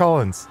Philip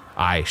Collins.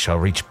 I shall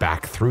reach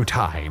back through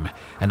time,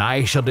 and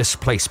I shall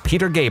displace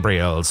Peter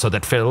Gabriel so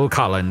that Phil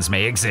Collins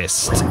may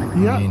exist.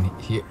 Yeah. I mean,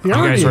 He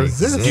already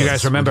exists. Do you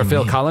guys remember What do you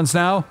Phil mean? Collins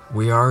now?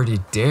 We already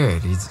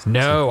did.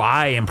 No,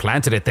 I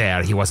implanted it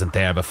there. He wasn't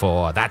there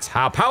before. That's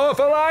how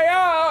powerful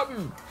I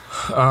am!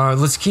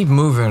 Let's keep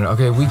moving.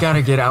 Okay, we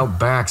gotta get out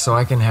back so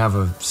I can have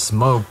a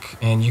smoke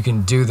and you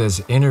can do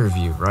this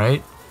interview,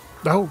 right?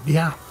 Oh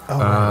yeah. Oh,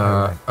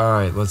 right. All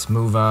right, let's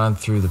move on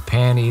through the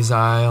panties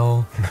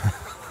aisle.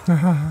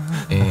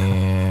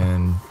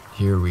 And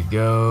here we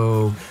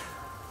go.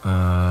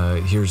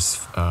 Here's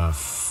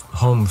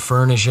home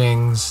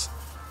furnishings,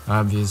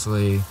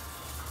 obviously.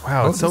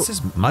 Wow, Oh, it's so this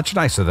is much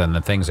nicer than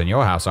the things in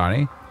your house,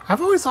 Arnie.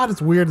 I've always thought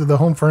it's weird that the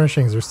home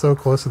furnishings are so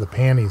close to the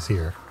panties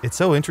here. it's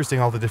so interesting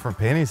all the different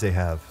panties they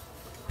have.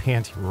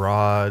 Panty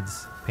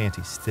rods,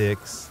 panty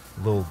sticks,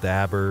 little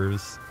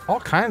dabbers, all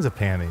kinds of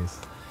panties.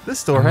 This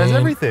store has mean-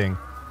 everything.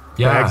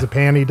 Yeah, Bags of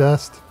panty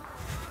dust.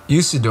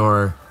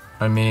 Usidore,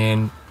 I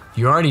mean,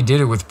 you already did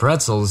it with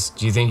pretzels.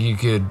 Do you think you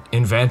could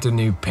invent a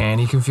new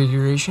panty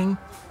configuration?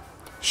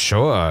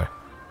 Sure.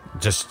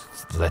 Just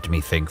let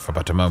me think for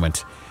but a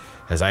moment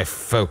as I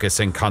focus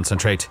and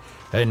concentrate.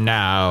 And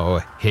now,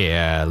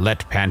 here,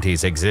 let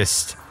panties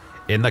exist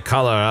in the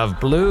color of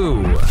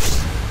blue.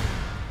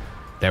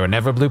 There were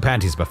never blue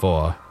panties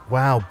before.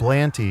 Wow,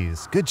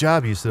 Blanties. Good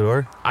job,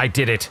 Usidore. I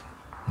did it.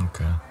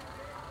 Okay.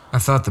 I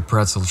thought the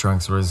pretzel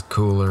trunks was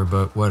cooler,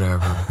 but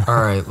whatever.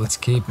 All right, let's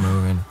keep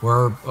moving.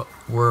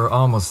 We're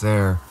almost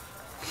there.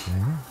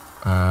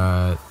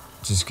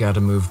 Just got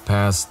to move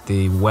past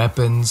the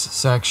weapons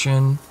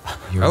section.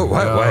 Here Oh, we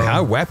go.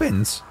 how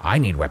weapons? I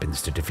need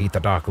weapons to defeat the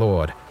Dark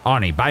Lord.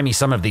 Arnie, buy me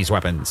some of these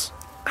weapons.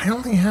 I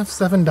only have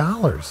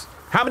 $7.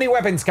 How many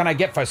weapons can I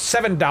get for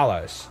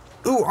 $7?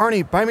 Ooh,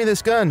 Arnie, buy me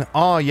this gun.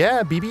 Aw,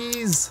 yeah,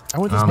 BBs. I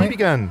want this BB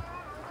gun.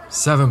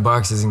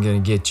 $7 isn't gonna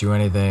get you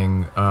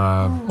anything.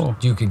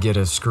 You could get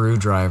a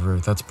screwdriver.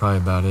 That's probably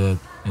about it,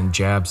 and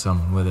jab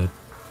someone with it.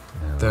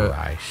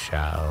 I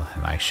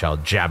shall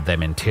jab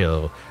them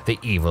until the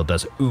evil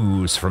does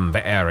ooze from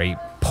very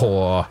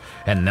pore,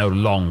 and no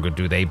longer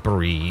do they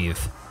breathe.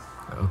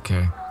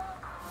 Okay.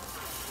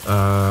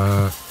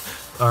 All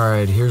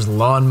right. Here's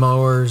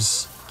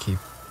lawnmowers. Keep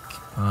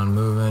on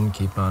moving.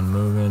 Keep on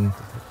moving.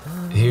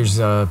 Here's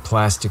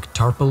plastic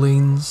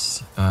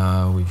tarpaulins.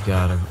 We've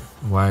got a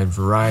wide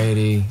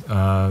variety.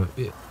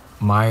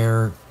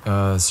 Meijer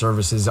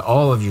services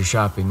all of your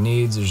shopping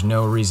needs. There's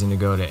no reason to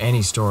go to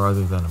any store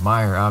other than a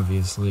Meijer,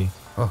 obviously.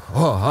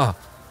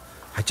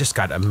 I just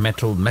got a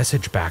mental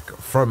message back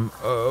from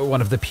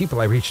one of the people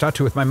I reached out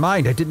to with my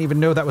mind. I didn't even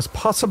know that was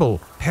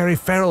possible. Perry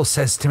Farrell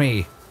says to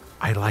me,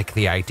 I like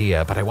the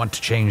idea, but I want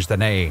to change the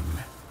name.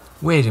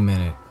 Wait a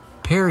minute.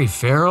 Perry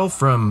Farrell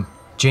from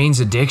Jane's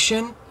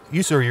Addiction?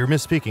 You, sir, you're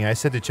misspeaking. I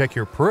said to check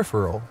your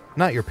peripheral,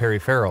 not your Perry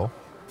Farrell.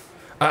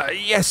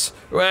 Yes,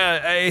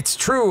 it's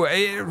true.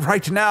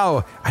 Right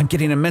now, I'm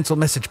getting a mental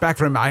message back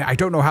from him. I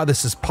don't know how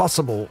this is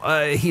possible.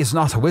 He is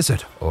not a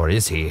wizard, or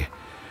is he?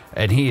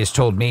 And he has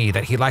told me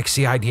that he likes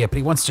the idea, but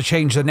he wants to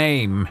change the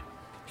name.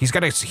 He's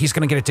gonna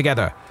get it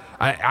together.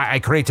 I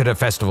created a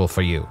festival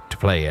for you to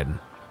play in.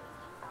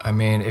 I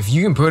mean, if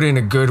you can put in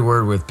a good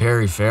word with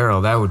Perry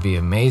Farrell, that would be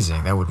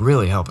amazing. That would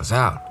really help us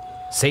out.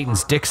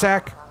 Satan's dick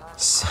sack?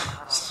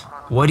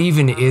 What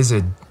even is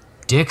a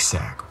dick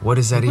sack? What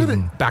is that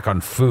even? Back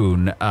on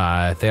Foon,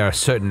 there are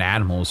certain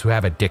animals who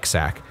have a dick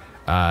sack.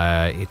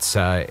 It's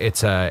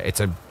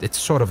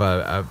sort of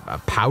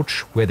a pouch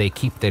where they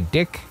keep their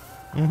dick.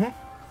 Mm-hmm.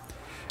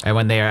 And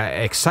when they are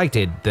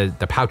excited,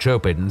 the pouch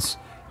opens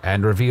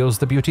and reveals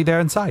the beauty there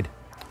inside.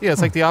 Yeah,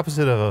 it's like the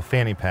opposite of a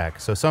fanny pack.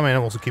 So some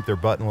animals will keep their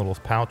butt in a little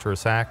pouch or a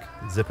sack,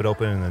 zip it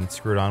open, and then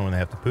screw it on when they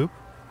have to poop.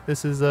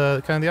 This is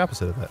kind of the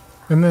opposite of that.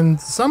 And then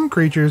some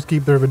creatures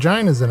keep their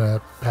vaginas in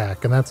a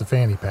pack, and that's a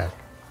fanny pack.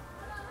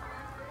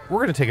 We're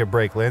going to take a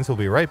break, Lance. We'll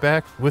be right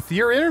back with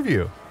your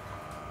interview.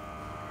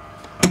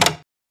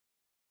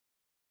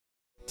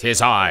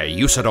 'Tis I,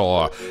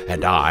 Usidore,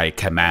 and I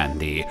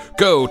command thee.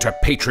 Go to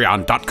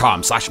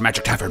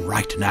patreon.com/Magic Tavern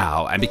right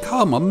now and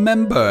become a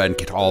member and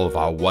get all of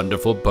our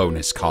wonderful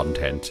bonus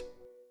content.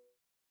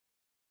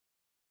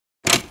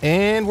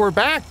 And we're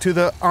back to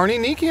the Arnie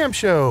Niekamp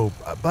show.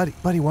 Buddy,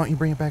 why don't you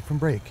bring it back from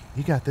break?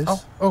 You got this.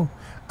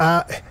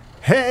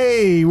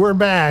 Hey, we're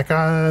back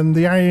on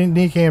the Arnie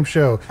Niekamp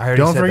show.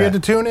 Don't forget to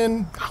tune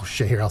in. Oh,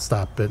 shit, here, I'll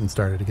stop it and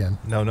start it again.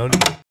 No. All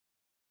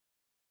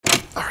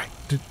right.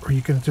 Are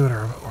you going to do it,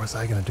 or was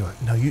I going to do it?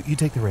 No, you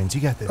take the reins. You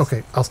got this.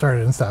 Okay, I'll start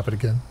it and stop it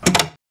again.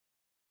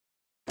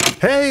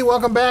 Hey,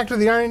 welcome back to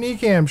the Arnie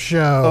Niekamp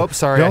show. Oh,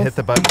 sorry, I hit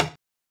the button.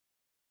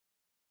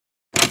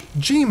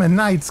 Gema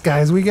Nights,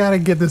 guys, we got to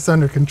get this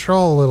under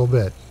control a little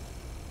bit.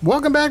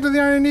 Welcome back to the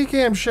Arnie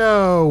Niekamp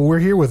show. We're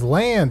here with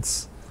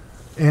Lance,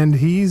 and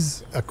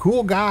he's a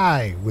cool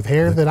guy with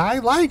hair that I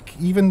like,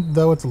 even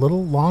though it's a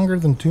little longer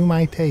than to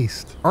my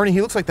taste. Arnie,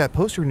 he looks like that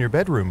poster in your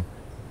bedroom.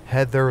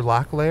 Heather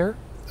Locklear?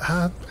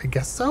 I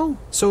guess so.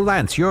 So,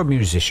 Lance, you're a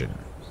musician.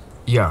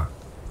 Yeah.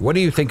 What do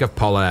you think of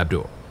Paula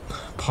Abdul?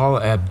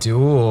 Paula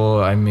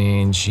Abdul, I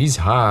mean, she's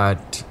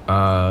hot,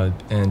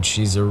 and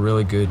she's a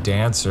really good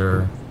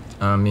dancer.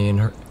 I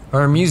mean,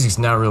 her music's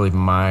not really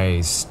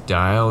my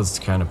style. It's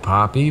kind of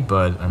poppy,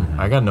 but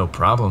I got no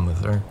problem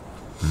with her.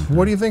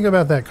 What do you think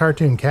about that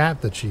cartoon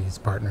cat that she's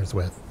partners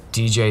with?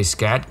 DJ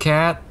Scat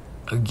Cat?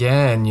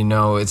 Again,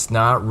 it's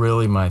not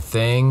really my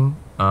thing.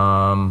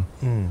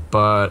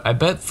 But I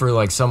bet for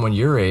like someone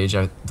your age,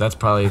 that's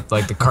probably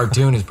like the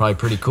cartoon is probably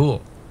pretty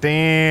cool.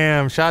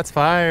 Damn, shots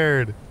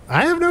fired.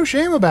 I have no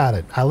shame about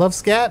it. I love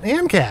scat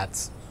and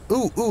cats.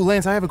 Ooh,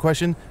 Lance, I have a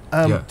question.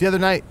 The other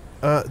night,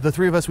 the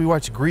three of us, we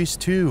watched Grease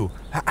 2.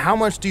 How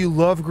much do you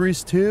love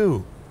Grease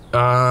 2?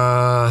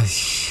 That's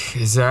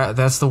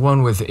the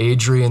one with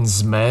Adrian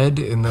Zmed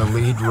in the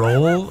lead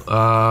role?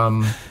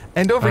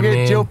 And don't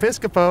forget Joe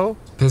Piscopo.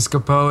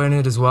 Piscopo in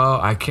it as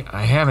well. I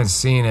haven't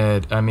seen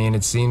it. I mean,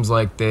 it seems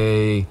like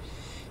with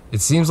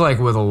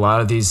a lot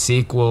of these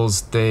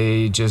sequels,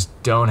 they just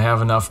don't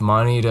have enough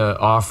money to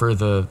offer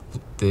the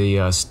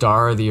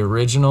star of the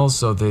original,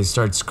 so they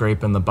start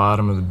scraping the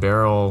bottom of the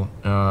barrel,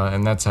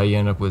 and that's how you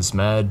end up with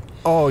Zmed.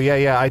 Oh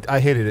yeah, I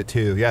hated it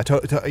too. Yeah,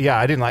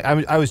 I didn't like.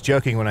 I was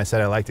joking when I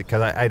said I liked it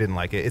because I didn't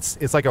like it.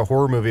 It's like a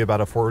horror movie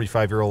about a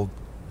 45-year-old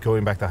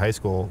going back to high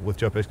school with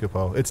Joe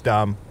Piscopo. It's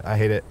dumb. I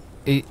hate it.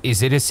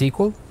 Is it a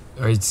sequel?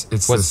 It's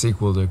the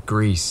sequel to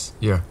Grease.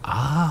 Yeah.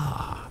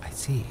 Ah, I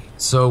see.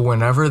 So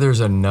whenever there's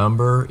a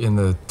number in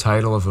the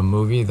title of a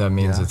movie, that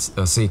means it's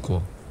a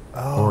sequel,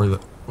 or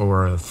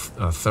a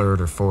third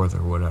or fourth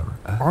or whatever.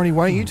 Arnie,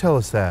 why don't you tell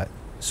us that?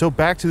 So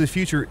Back to the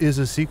Future is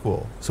a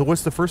sequel. So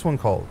what's the first one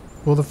called?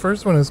 Well, the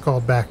first one is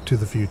called Back to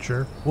the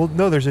Future. Well,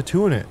 no, there's a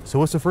 2 in it. So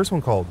what's the first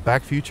one called?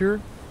 Back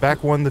Future?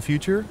 Back One the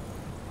Future?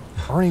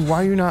 Arnie,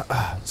 why are you not...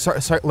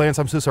 sorry, Lance,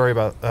 I'm so sorry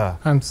about...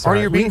 I'm sorry.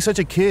 Arnie, you're being such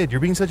a kid. You're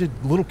being such a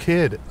little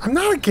kid. I'm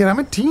not a kid. I'm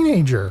a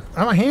teenager.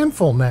 I'm a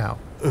handful now.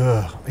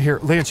 Here,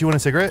 Lance, you want a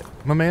cigarette,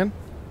 my man?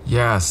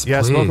 Yes,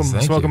 yeah,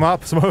 please. Smoke them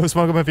up. Smoke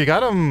them if you got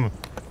them.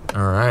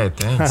 All right,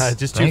 thanks.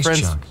 Just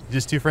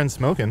two friends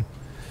smoking.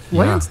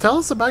 Lance, tell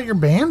us about your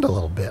band a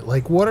little bit.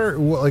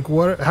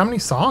 How many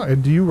songs?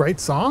 Do you write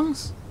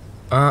songs?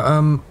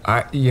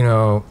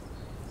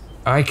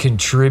 I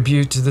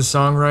contribute to the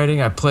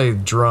songwriting. I play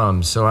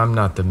drums, so I'm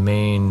not the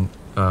main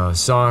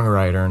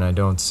songwriter, and I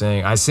don't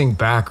sing. I sing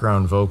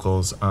background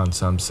vocals on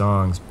some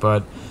songs,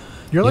 but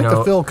you're like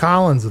the Phil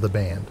Collins of the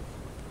band.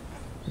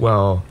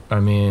 Well, I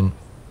mean,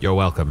 you're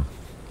welcome.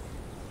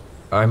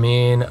 I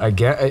mean, I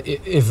get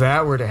if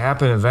that were to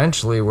happen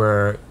eventually,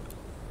 where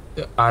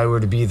I were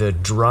to be the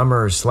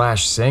drummer /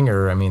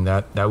 singer, I mean,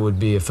 that would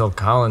be a Phil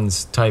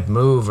Collins type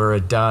move or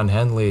a Don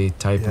Henley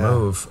type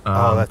move.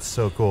 Oh, that's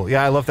so cool.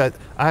 Yeah, I love that.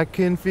 I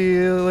can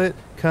feel it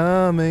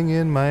coming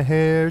in my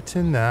hair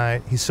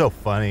tonight. He's so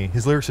funny.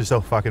 His lyrics are so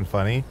fucking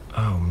funny.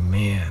 Oh,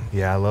 man.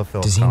 Yeah, I love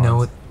Phil Does Collins. he know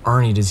what,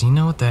 Arnie, does he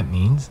know what that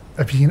means?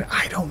 I mean,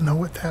 I don't know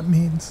what that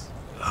means.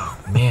 Oh,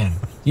 man.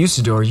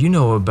 Usidore, you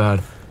know about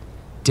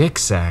dick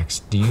sacks.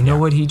 Do you know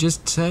what he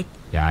just said?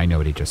 Yeah, I know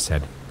what he just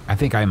said. I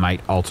think I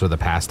might alter the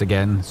past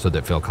again so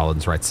that Phil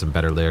Collins writes some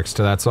better lyrics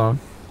to that song.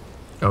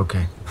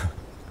 Okay.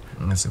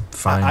 That's a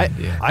fine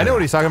idea. I know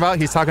what he's talking about.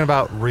 He's talking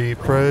about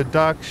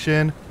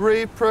reproduction.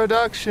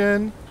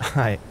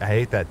 I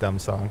hate that dumb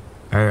song.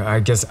 I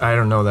guess I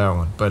don't know that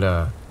one,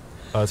 but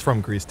It's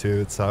from Grease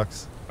too. It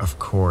sucks. of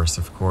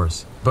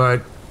course.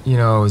 But, you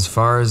know, as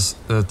far as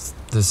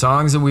the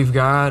songs that we've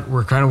got,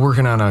 we're kind of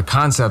working on a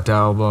concept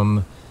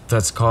album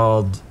that's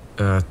called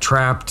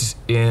Trapped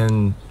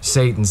in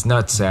Satan's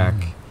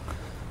Nutsack.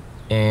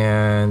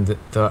 And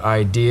the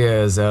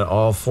idea is that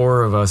all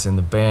 4 of us in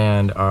the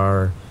band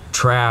are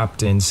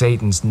trapped in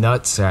Satan's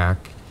nutsack.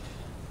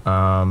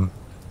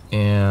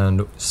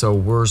 And so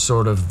we're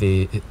sort of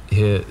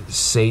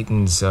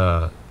Satan's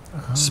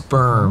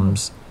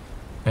sperms,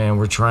 and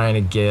we're trying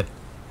to get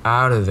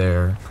out of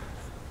there.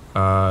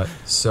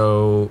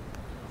 So,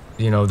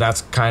 you know,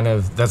 that's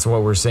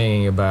what we're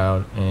singing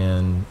about.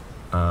 And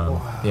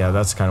yeah,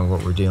 that's kind of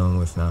what we're dealing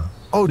with now.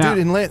 Oh, Now-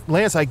 dude, and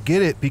Lance, I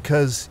get it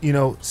because, you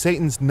know,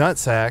 Satan's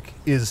nutsack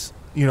is,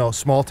 you know,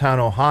 small town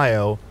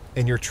Ohio,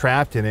 and you're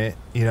trapped in it,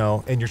 you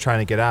know, and you're trying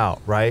to get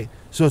out, right?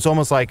 So it's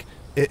almost like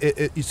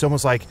it's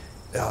almost like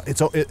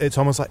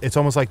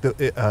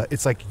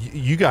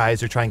you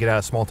guys are trying to get out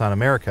of small town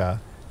America,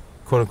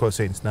 quote unquote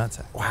Satan's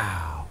nutsack.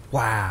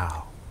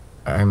 Wow.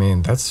 I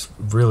mean, that's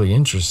really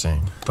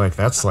interesting. Like,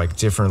 that's like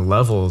different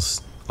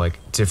levels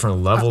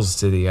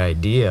to the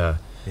idea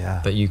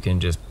Yeah. that you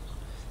can just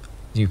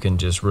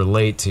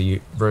relate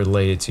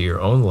it to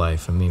your own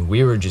life. I mean,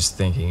 we were just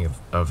thinking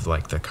of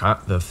like the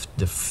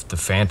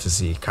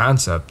fantasy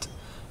concept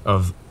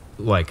of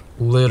like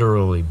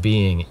literally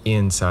being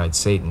inside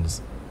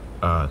Satan's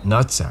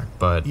nutsack.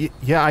 But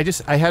Yeah,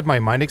 I had my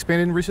mind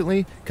expanded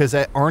recently because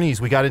at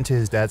Arnie's we got into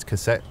his dad's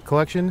cassette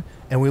collection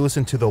and we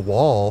listened to The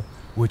Wall,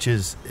 which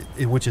is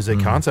a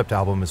concept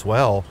album as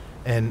well,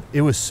 and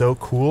it was so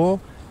cool.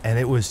 And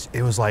it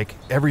was like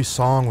every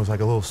song was like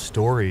a little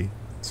story.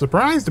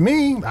 Surprised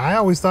me. I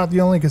always thought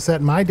the only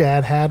cassette my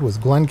dad had was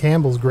Glenn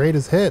Campbell's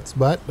Greatest Hits,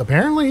 but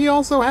apparently he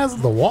also has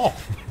The Wall.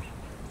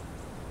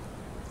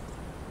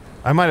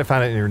 I might have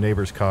found it in your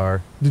neighbor's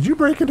car. Did you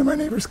break into my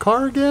neighbor's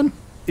car again?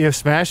 If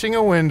smashing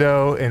a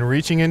window and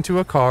reaching into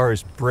a car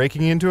is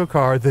breaking into a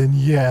car, then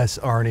yes,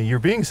 Arnie, you're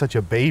being such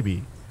a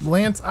baby.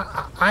 Lance,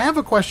 I have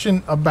a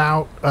question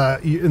about,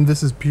 and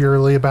this is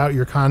purely about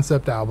your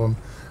concept album.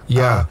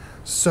 yeah,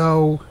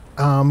 So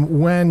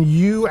when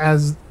you,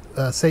 as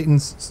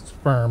Satan's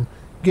sperm,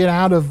 get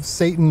out of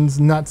Satan's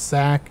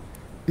nutsack,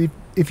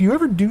 if you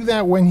ever do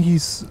that when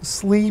he's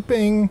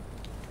sleeping,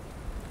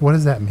 what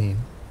does that mean?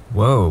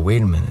 whoa,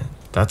 wait a minute.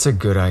 That's a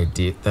good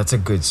idea. That's a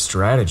good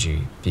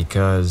strategy,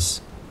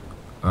 because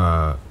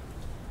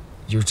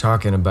you're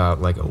talking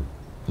about like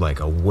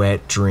a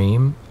wet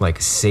dream,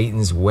 like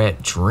Satan's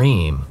wet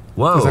dream.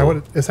 Whoa. Is that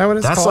what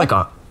it's That's called?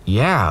 like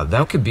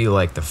that could be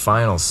like the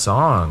final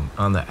song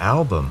on the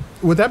album.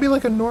 Would that be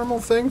like a normal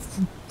thing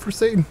for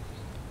Satan?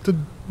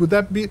 Would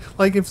that be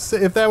like if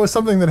that was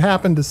something that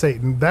happened to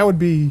Satan? That would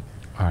be.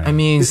 Arnie, I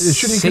mean,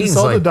 Should he Satan's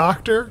consult a like,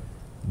 doctor?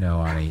 no,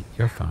 Arnie,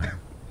 you're fine.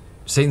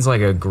 Satan's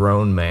like a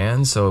grown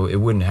man, so it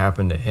wouldn't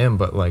happen to him,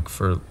 but like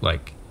for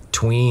like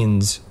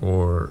tweens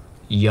or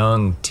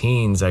young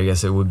teens, I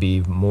guess it would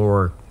be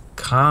more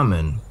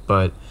common.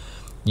 But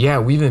yeah,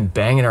 we've been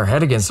banging our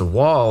head against the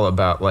wall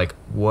about like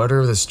what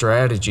are the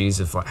strategies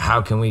of like,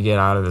 how can we get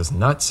out of this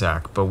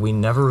nutsack, but we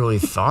never really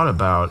thought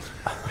about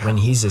when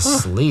he's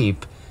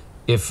asleep,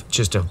 if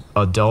just an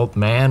adult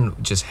man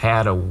just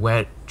had a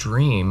wet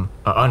dream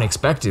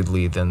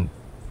unexpectedly, then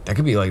that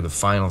could be like the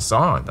final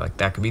song. Like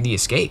that could be the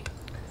escape.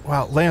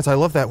 Wow, Lance, I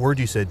love that word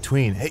you said,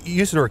 tween. Hey,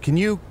 Usidore, can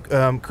you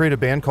create a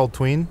band called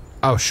Tween?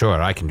 Oh,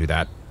 sure, I can do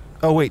that.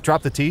 Oh, wait,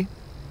 drop the T.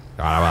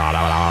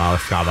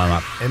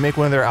 And make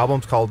one of their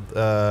albums called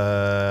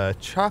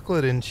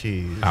Chocolate and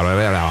Cheese.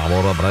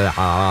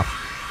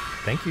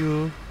 Thank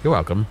you. You're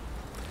welcome.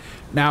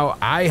 Now,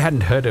 I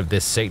hadn't heard of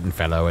this Satan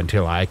fellow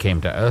until I came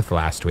to Earth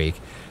last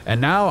week, and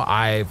now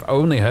I've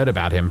only heard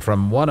about him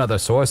from one other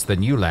source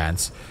than you,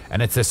 Lance,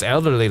 and it's this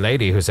elderly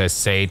lady who says,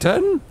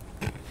 Satan?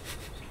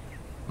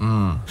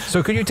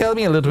 So could you tell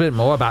me a little bit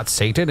more about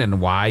Satan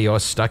and why you're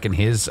stuck in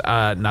his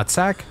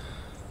nutsack?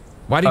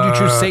 Why did you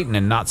choose Satan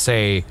and not,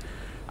 say,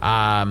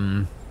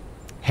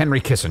 Henry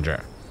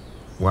Kissinger?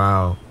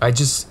 Wow. I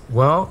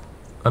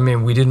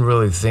mean, we didn't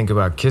really think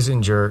about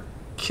Kissinger.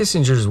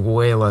 Kissinger's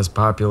way less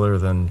popular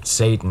than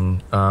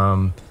Satan,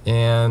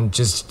 and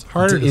just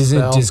Harder to isn't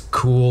spell. just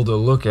cool to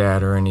look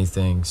at or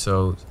anything.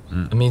 So,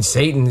 I mean,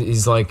 Satan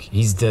is like,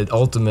 he's the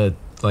ultimate,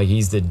 like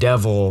he's the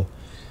devil,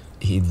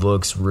 he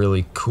looks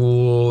really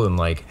cool, and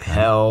like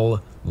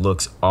hell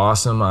looks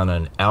awesome on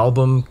an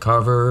album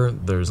cover.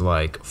 There's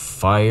like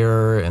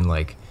fire and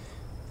like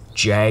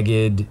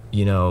jagged,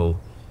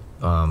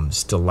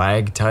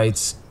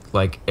 stalactites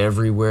like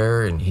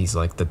everywhere, and he's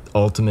like the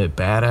ultimate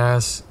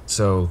badass.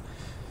 So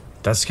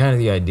that's kind of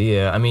the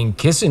idea. I mean,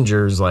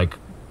 Kissinger's like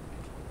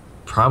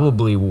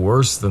probably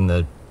worse than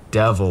the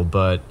devil,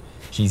 but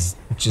he's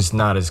just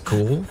not as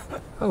cool.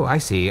 Oh, I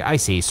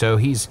see. So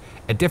he's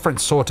a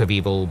different sort of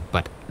evil,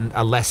 but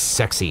a less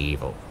sexy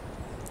evil.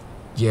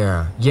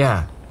 Yeah,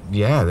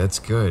 that's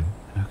good.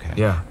 Okay.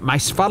 Yeah. My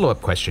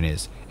follow-up question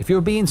is, if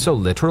you're being so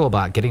literal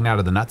about getting out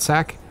of the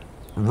nutsack,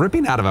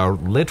 ripping out of a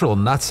literal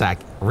nutsack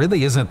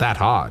really isn't that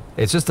hard.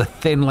 It's just a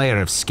thin layer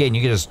of skin.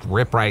 You can just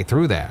rip right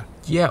through there.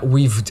 Yeah,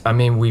 we've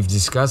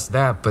discussed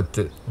that, but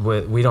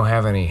we don't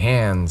have any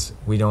hands.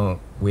 We don't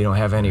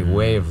have any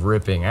way of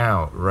ripping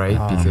out,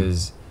 right?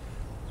 Because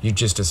you're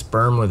just a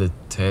sperm with a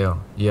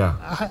tail. Yeah.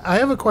 I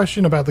have a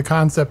question about the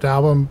concept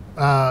album.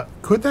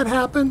 Could that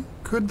happen?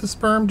 Could the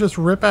sperm just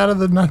rip out of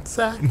the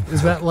nutsack?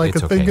 Is that like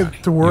a thing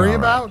to worry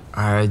about?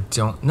 I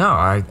don't know.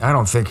 I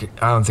don't think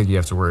you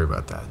have to worry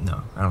about that.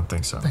 No, I don't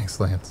think so. Thanks,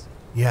 Lance.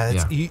 Yeah,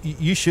 that's,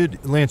 you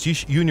should, Lance,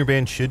 you and your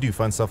band should do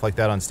fun stuff like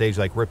that on stage,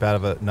 like rip out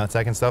of a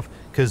nutsack and stuff.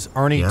 Because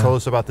Arnie told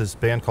us about this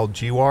band called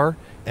G-War,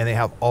 and they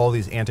have all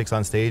these antics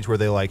on stage where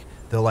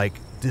they'll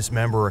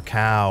dismember a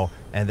cow,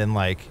 and then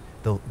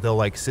they'll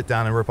like sit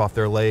down and rip off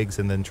their legs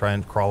and then try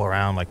and crawl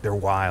around like they're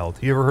wild.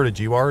 You ever heard of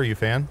G-War? Are you a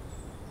fan?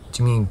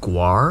 Do you mean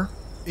Guar?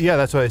 Yeah,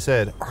 that's what I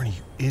said. Arnie,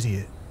 you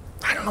idiot.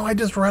 I don't know, I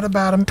just read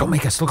about him. Don't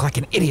make us look like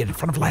an idiot in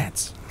front of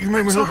Lance. You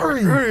made me look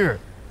like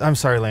I'm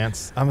sorry,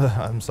 Lance.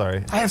 I'm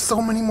sorry. I have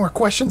so many more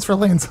questions for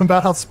Lance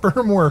about how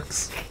sperm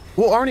works.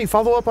 Well, Arnie,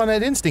 follow up on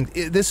that instinct.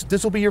 This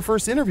will be your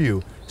first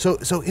interview.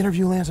 So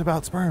interview Lance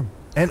about sperm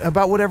and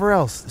about whatever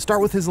else. Start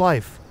with his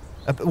life.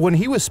 When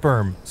he was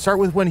sperm. Start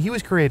with when he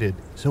was created.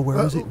 So where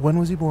was he? When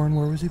was he born?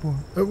 Where was he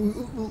born?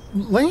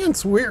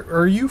 Lance, where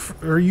are you?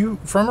 Are you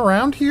from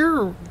around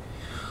here?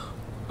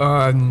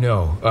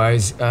 No.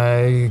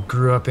 I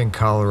grew up in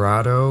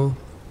Colorado,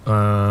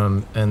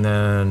 and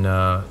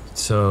then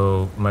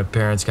so my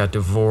parents got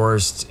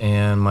divorced,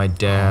 and my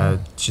dad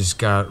just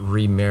got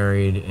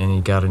remarried, and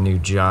he got a new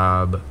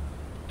job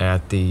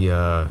at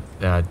the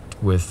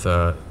with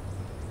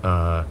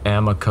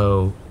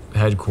Amico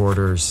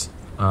headquarters,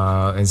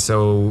 and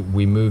so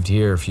we moved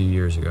here a few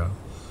years ago.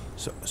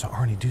 So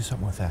Arnie, do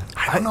something with that.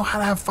 I don't know how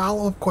to have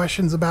follow-up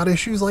questions about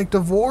issues like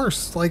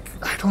divorce. Like,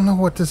 I don't know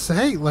what to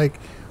say. Like,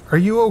 are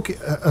you okay?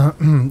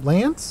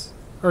 Lance?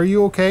 Are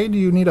you okay? Do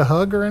you need a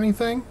hug or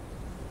anything?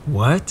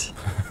 What?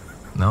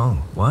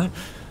 No, what?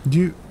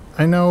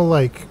 I know,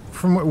 like,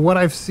 from what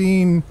I've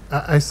seen,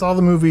 I saw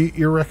the movie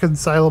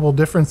Irreconcilable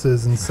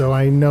Differences, and so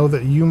I know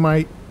that you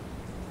might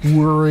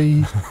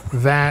worry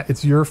that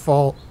it's your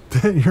fault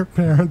that your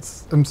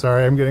parents, I'm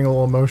sorry, I'm getting a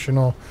little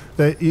emotional,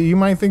 that you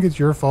might think it's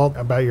your fault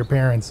about your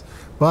parents,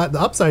 but the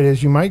upside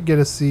is you might get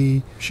to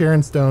see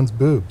Sharon Stone's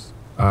boobs.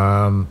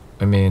 I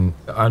mean,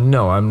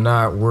 no, I'm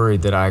not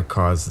worried that I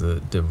caused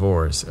the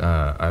divorce.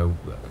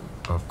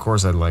 Of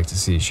course, I'd like to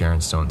see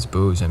Sharon Stone's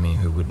boobs. I mean,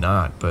 who would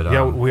not? But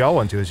yeah, we all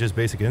want to. It's just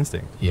basic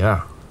instinct.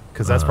 Yeah,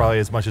 because that's probably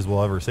as much as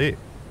we'll ever see.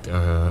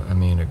 I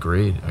mean,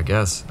 agreed. I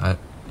guess I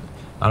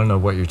don't know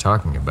what you're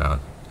talking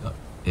about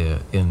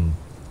in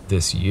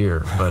this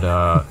year, but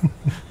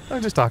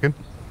I'm just talking.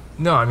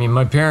 No, I mean,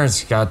 my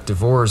parents got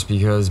divorced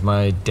because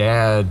my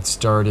dad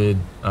started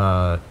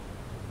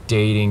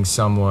dating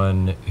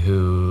someone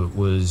who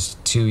was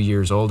 2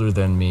 years older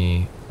than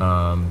me,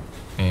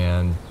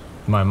 and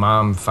my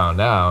mom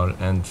found out,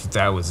 and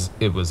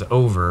it was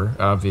over,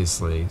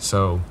 obviously.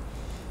 So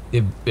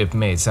it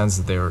made sense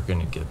that they were going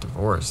to get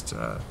divorced.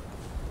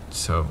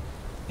 So,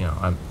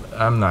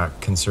 I'm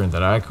not concerned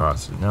that I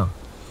caused it. No.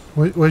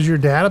 Was your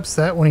dad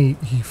upset when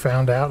he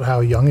found out how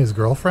young his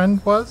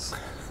girlfriend was?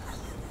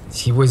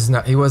 He was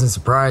not. He wasn't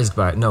surprised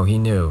by it. No, he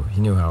knew.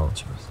 He knew how old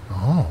she was.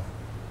 Oh.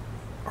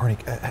 Arnie,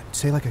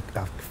 say like a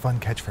fun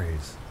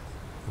catchphrase,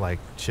 like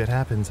 "shit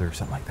happens" or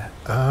something like that.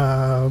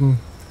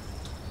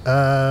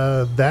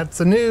 That's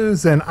the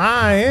news, and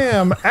I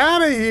am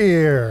out of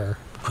here.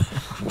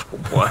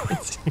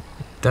 What?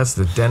 That's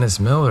the Dennis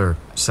Miller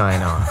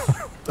sign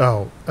off.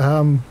 Oh,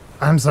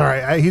 I'm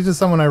sorry. He's just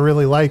someone I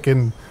really like,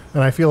 and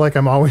I feel like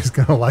I'm always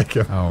gonna like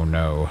him. Oh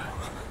no.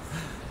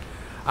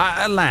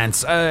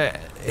 Lance,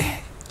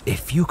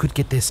 if you could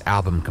get this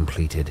album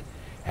completed,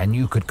 and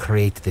you could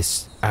create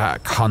this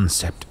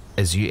concept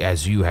as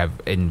you have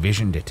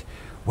envisioned it,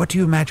 what do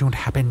you imagine would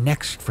happen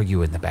next for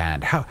you in the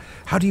band? How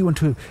do you want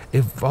to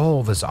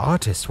evolve as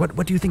artists?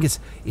 What do you think is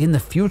in the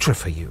future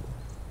for you?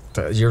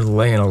 You're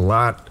laying a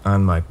lot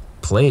on my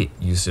plate,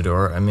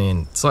 Usidore. I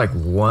mean, it's like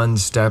one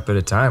step at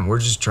a time. We're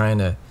just trying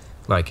to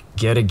like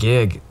get a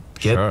gig,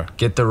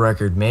 get the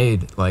record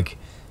made, like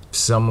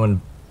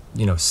someone,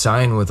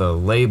 sign with a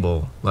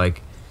label,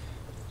 like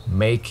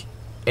make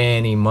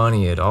any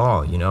money at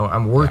all.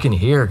 I'm working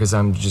here because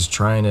I'm just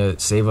trying to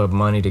save up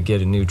money to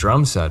get a new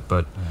drum set,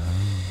 but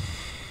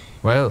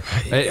Well,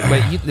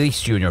 at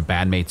least you and your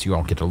bandmates, you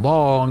all get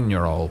along.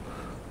 You're all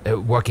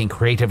working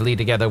creatively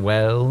together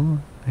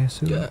well, I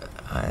assume?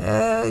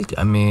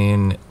 I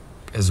mean,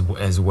 as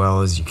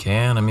well as you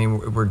can. I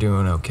mean, we're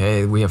doing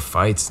okay. We have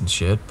fights and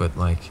shit, but,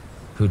 like,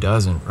 who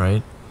doesn't,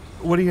 right?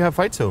 What do you have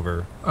fights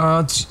over?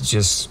 It's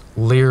just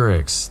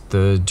lyrics,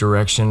 the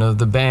direction of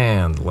the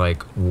band.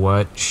 Like,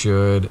 what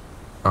should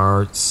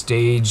our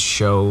stage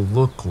show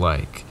look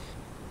like?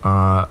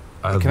 Can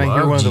I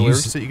hear one of the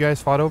lyrics that you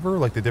guys fought over,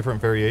 like the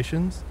different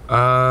variations?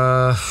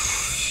 Let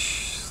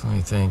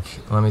me think.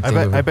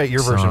 I bet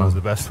your version was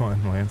the best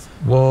one, Lance.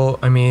 Well,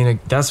 I mean,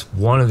 that's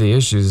one of the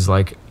issues.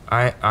 Like,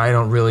 I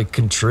don't really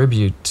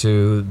contribute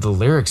to the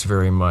lyrics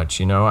very much,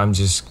 you know? I'm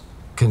just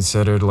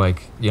considered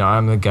like,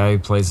 I'm the guy who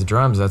plays the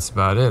drums. That's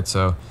about it.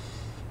 So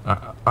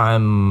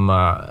I'm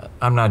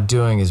not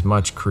doing as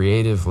much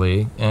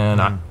creatively,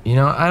 and I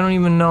don't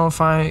even know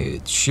if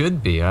I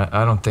should be.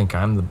 I don't think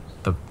I'm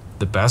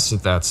the best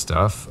at that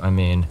stuff. I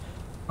mean,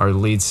 our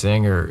lead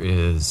singer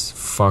is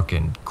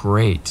fucking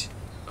great.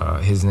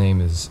 His name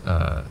is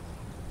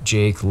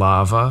Jake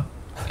Lava.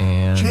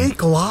 And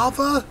Jake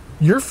Lava?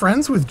 You're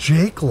friends with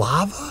Jake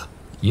Lava?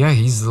 Yeah,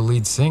 he's the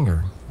lead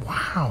singer.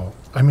 Wow.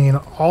 I mean,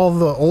 all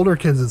the older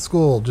kids at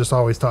school just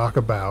always talk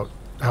about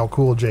how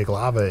cool Jake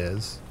Lava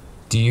is.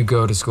 Do you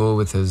go to school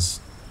with his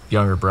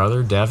younger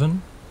brother,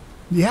 Devin?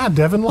 Yeah,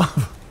 Devin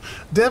Lava.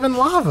 Devin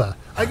Lava.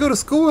 I go to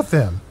school with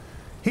him.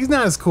 He's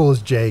not as cool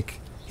as Jake.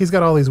 He's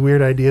got all these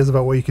weird ideas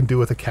about what you can do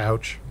with a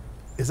couch.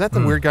 Is that the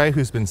weird guy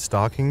who's been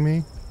stalking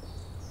me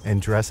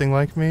and dressing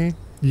like me?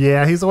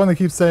 Yeah, he's the one that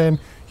keeps saying,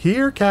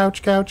 "Here,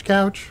 couch, couch,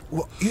 couch."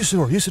 Well,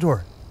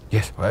 Usidore.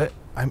 Yes, what?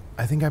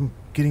 I think I'm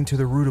getting to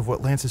the root of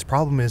what Lance's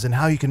problem is and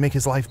how you can make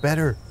his life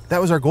better.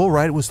 That was our goal,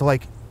 right? It was to,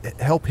 like,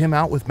 help him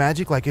out with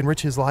magic, like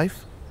enrich his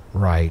life.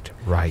 Right.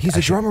 He's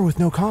a drummer with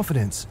no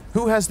confidence.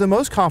 Who has the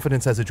most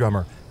confidence as a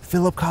drummer?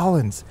 Philip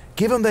Collins.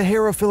 Give him the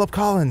hair of Philip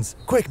Collins.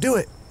 Quick, do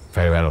it.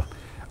 Very well.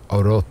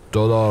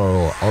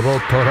 Orotoro,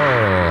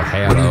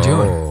 What are you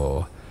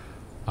doing?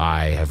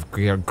 I have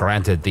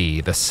granted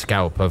thee the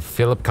scalp of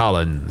Philip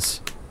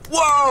Collins.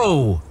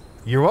 Whoa!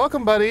 You're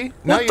welcome, buddy.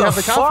 Now What you have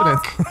the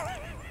confidence.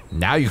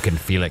 Now you can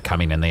feel it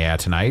coming in the air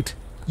tonight.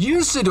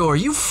 Usidore,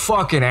 you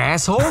fucking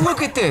asshole!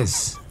 Look at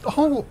this.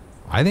 Oh,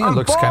 I think it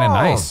looks kind of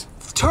nice.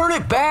 Turn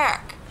it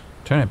back.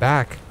 Turn it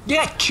back.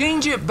 Yeah,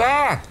 change it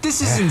back.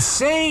 This is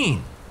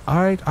insane.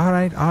 All right.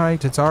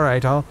 It's all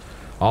right.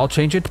 I'll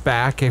change it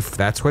back if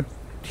that's what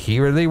he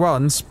really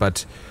wants.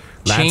 But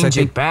Lance, Change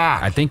it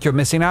back. I think you're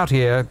missing out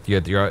here.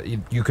 You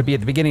could be at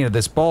the beginning of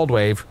this bald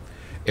wave.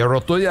 Oh,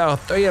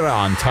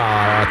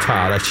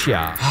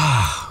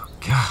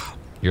 God.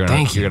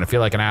 Thank you. You're gonna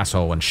feel like an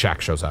asshole when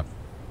Shaq shows up.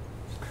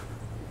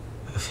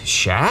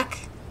 Shaq?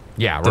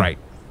 Yeah, right.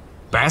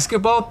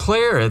 Basketball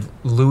player at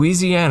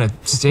Louisiana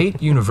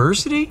State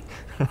University?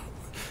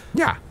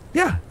 Yeah,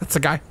 that's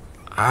the guy.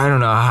 I don't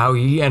know how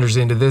he enters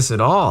into this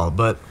at all,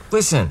 but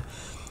listen,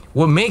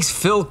 what makes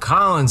Phil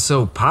Collins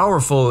so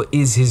powerful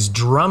is his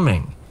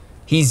drumming.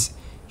 He's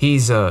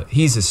a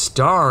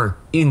star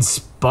in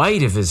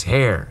spite of his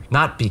hair,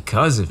 not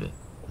because of it.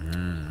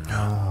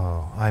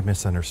 Oh, I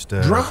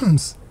misunderstood.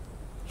 drums.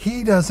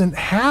 He doesn't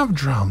have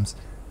drums.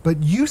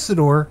 But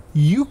Usidore,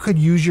 you could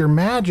use your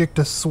magic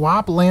to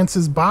swap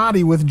Lance's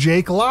body with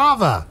Jake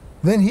Lava.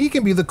 Then he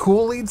can be the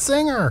cool lead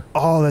singer.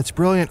 Oh, that's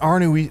brilliant.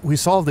 Arnie, we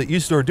solved it.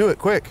 Usidore, do it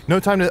quick.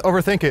 No time to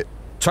overthink it.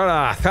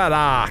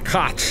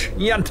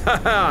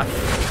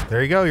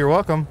 There you go. You're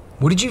welcome.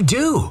 What did you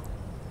do?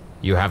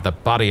 You have the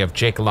body of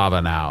Jake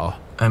Lava now.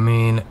 I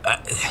mean,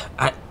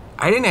 I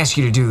didn't ask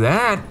you to do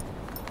that.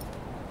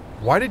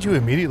 Why did you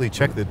immediately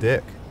check the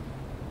dick?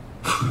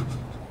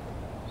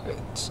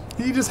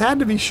 He just had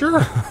to be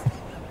sure.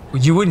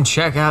 You wouldn't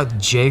check out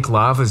Jake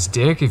Lava's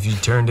dick if you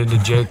turned into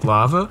Jake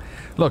Lava?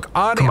 Look,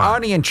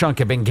 Arnie and Chunk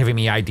have been giving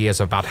me ideas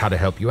about how to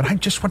help you, and I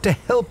just want to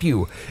help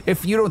you.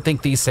 If you don't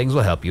think these things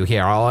will help you,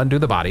 here, I'll undo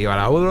the body, and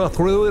I will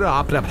throw it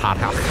up.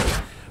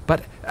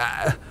 But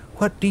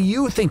what do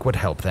you think would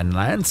help then,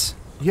 Lance?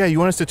 Yeah, you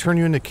want us to turn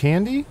you into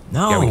candy?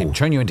 No. Yeah, we can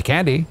turn you into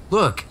candy.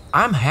 Look,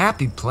 I'm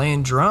happy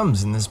playing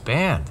drums in this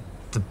band.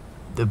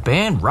 The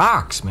band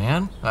rocks,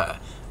 man.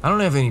 I don't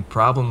have any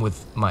problem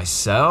with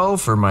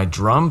myself or my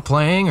drum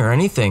playing or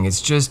anything.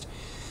 It's just,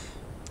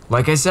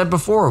 like I said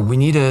before, we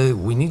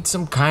need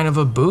some kind of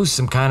a boost,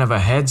 some kind of a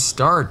head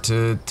start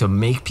to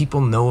make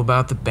people know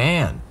about the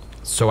band.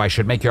 So I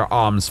should make your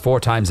arms 4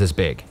 times as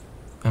big.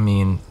 I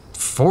mean,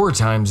 4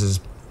 times is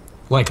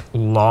like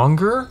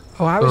longer?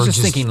 Oh, I was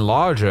just thinking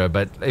larger,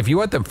 but if you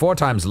want them 4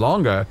 times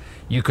longer,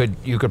 you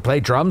could play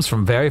drums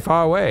from very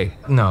far away.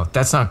 No,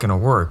 that's not gonna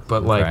work.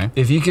 But like,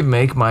 if you could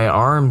make my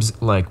arms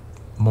like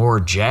more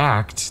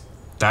jacked,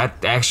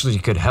 that actually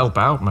could help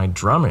out my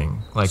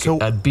drumming. Like,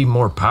 I'd be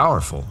more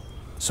powerful.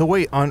 So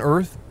wait, on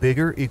Earth,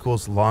 bigger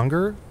equals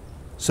longer?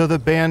 So the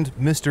band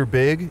Mr.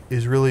 Big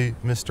is really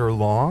Mr.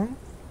 Long?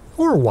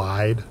 Or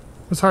wide.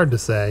 It's hard to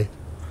say.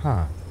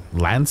 Huh.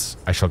 Lance,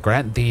 I shall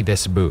grant thee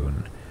this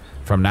boon.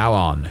 From now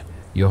on,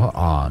 Your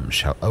arms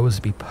shall always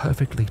be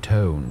perfectly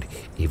toned.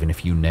 Even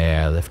if you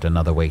ne'er lift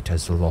another weight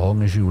as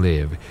long as you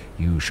live,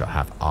 you shall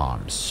have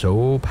arms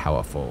so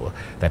powerful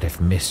that if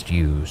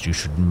misused, you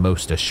should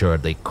most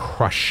assuredly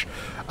crush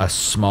a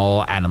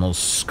small animal's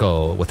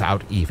skull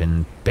without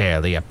even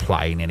barely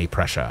applying any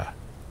pressure.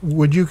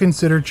 Would you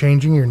consider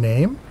changing your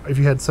name if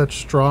you had such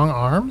strong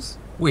arms?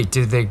 Wait,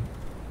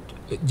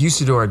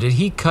 Usidore, did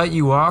he cut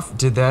you off?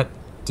 Did that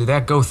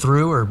go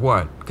through or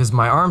what? Because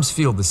my arms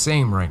feel the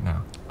same right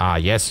now. Ah,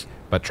 yes,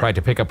 but try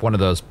to pick up one of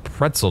those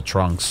pretzel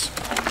trunks.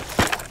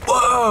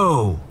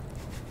 Whoa!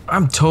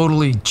 I'm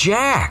totally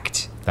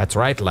jacked. That's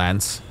right,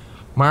 Lance.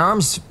 My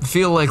arms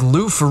feel like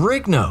Lou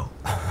Ferrigno.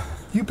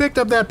 You picked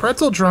up that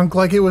pretzel trunk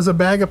like it was a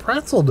bag of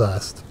pretzel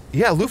dust.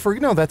 Yeah, Lou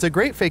Ferrigno, that's a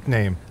great fake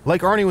name.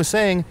 Like Arnie was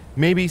saying,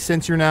 maybe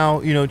since you're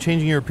now,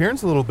 changing your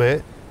appearance a little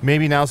bit,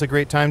 maybe now's a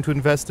great time to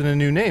invest in a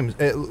new name.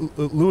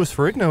 Louis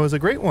Ferrigno is a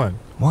great one.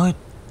 What?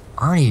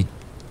 Arnie,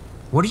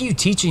 what are you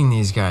teaching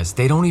these guys?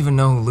 They don't even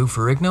know who Lou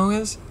Ferrigno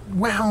is?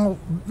 Well,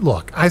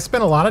 look, I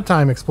spent a lot of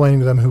time explaining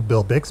to them who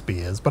Bill Bixby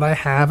is, but I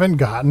haven't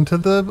gotten to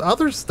the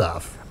other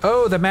stuff.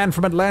 Oh, the man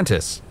from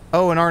Atlantis.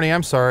 Oh, and Arnie,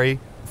 I'm sorry.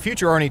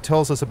 Future Arnie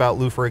tells us about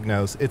Lou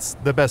Ferrigno's. It's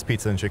the best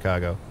pizza in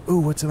Chicago. Ooh,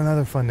 what's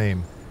another fun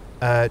name?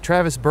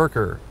 Travis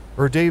Berker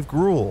or Dave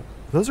Grohl.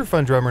 Those are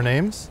fun drummer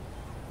names.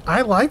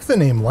 I like the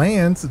name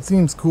Lance. It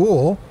seems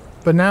cool.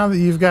 But now that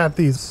you've got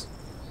these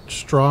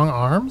strong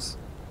arms...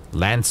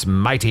 Lance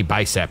Mighty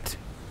Bicep.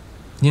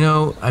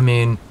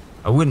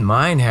 I wouldn't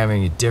mind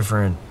having a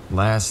different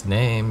last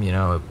name.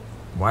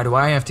 Why do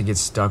I have to get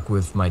stuck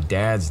with my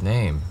dad's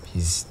name?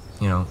 He's,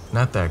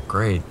 not that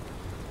great.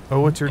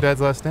 Oh, what's your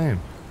dad's last name?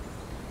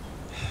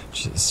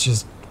 It's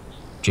just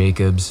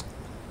Jacobs.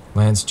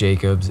 Lance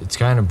Jacobs. It's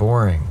kind of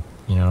boring,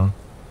 Huh.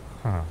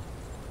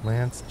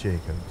 Lance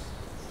Jacobs.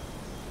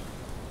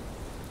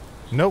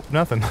 Nope,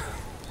 nothing.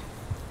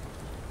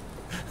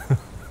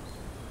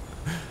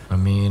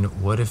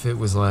 What if it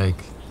was like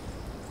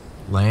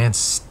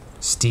Lance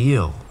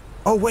Steele?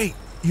 Oh, wait.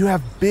 You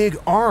have big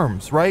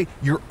arms, right?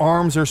 Your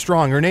arms are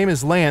strong. Your name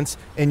is Lance,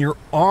 and your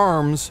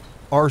arms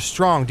are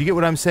strong. Do you get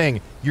what I'm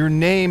saying? Your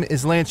name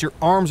is Lance. Your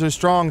arms are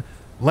strong.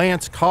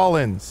 Lance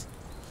Collins.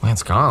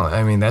 Lance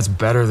Collins? That's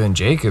better than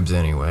Jacobs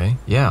anyway.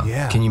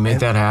 Yeah. Can you make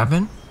that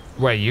happen?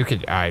 Well, you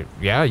could.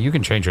 You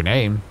can change your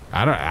name.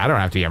 I don't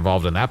have to be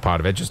involved in that part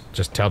of it.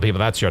 Just tell people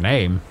that's your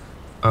name.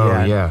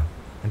 Oh, yeah.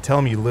 And tell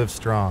them you live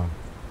strong.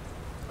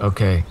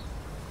 Okay.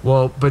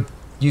 Well, but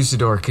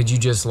Usidore, could you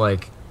just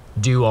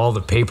do all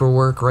the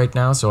paperwork right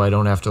now so I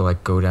don't have to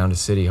go down to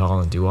City Hall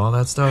and do all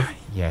that stuff?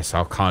 Yes,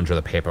 I'll conjure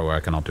the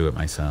paperwork and I'll do it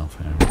myself.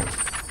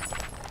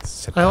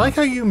 I like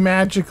how you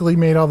magically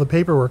made all the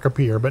paperwork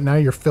appear, but now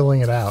you're filling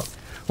it out.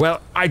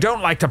 Well, I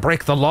don't like to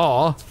break the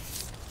law.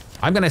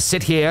 I'm going to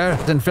sit here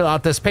and fill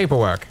out this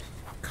paperwork.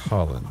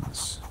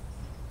 Collins.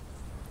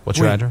 What's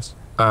your address?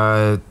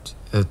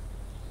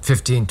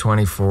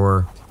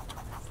 1524.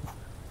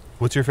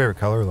 What's your favorite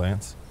color,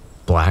 Lance?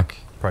 Black.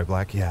 Probably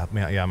black. Yeah,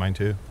 mine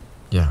too.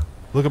 Yeah.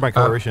 Look at my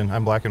coloration.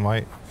 I'm black and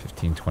white.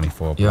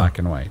 1524, black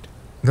and white.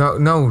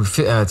 No,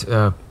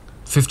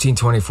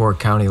 1524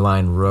 County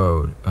Line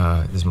Road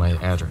is my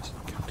address.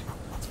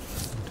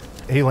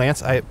 Hey,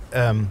 Lance,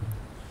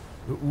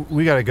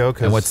 we gotta go.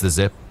 And what's the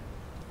zip?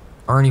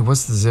 Arnie,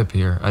 what's the zip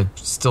here? I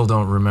still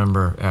don't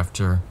remember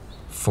after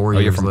 4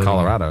 years. You're from living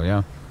Colorado,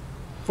 yeah.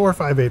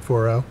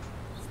 45840.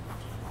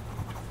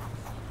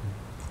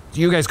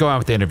 You guys go on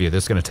with the interview.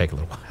 This is going to take a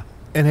little while.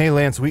 And hey,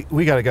 Lance,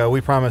 we gotta go.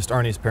 We promised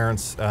Arnie's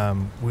parents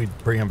we'd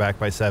bring him back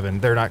by 7.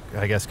 They're not,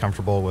 I guess,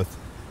 comfortable with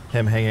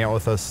him hanging out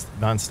with us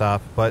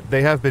nonstop, but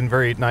they have been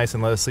very nice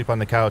and let us sleep on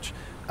the couch.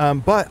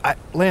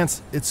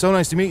 Lance, it's so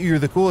nice to meet you. You're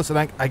the coolest, and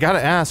I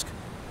gotta ask,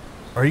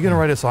 are you gonna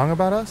write a song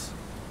about us?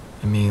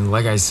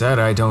 Like I said,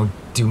 I don't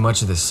do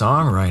much of the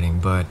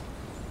songwriting, but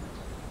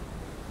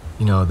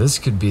this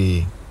could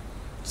be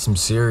some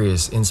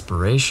serious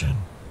inspiration.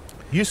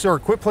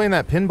 Usidore, quit playing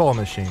that pinball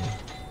machine.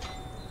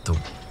 The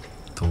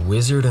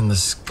Wizard and the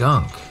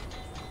Skunk.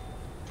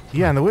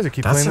 Yeah, and the Wizard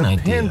keeps That's playing an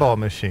the idea. pinball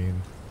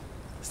machine.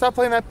 Stop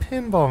playing that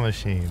pinball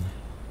machine.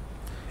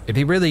 It'd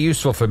be really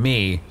useful for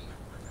me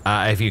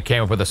if you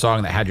came up with a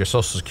song that had your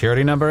social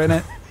security number in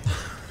it.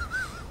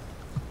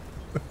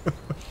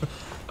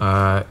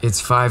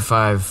 It's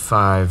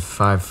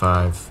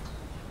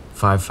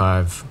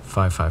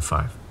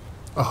 555555555.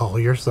 Oh,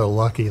 you're so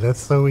lucky. That's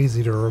so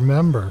easy to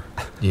remember.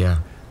 Yeah.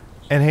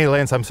 And hey,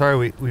 Lance, I'm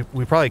sorry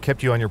we probably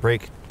kept you on your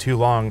break too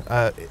long.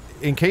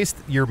 In case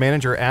your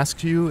manager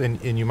asks you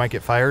and you might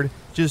get fired,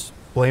 just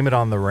blame it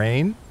on the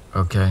rain.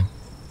 Okay.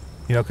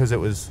 Because it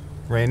was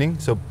raining.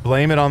 So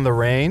blame it on the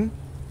rain.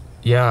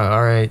 Yeah,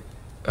 all right.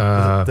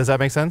 Does that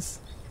make sense?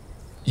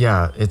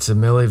 Yeah, it's a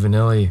Milli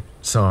Vanilli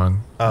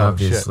song,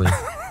 obviously.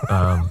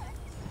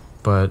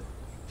 But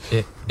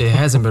it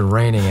hasn't been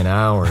raining in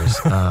hours.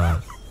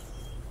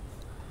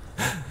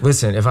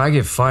 Listen, if I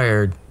get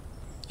fired,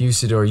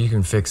 Usidore, you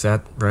can fix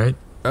that, right?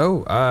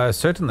 Oh,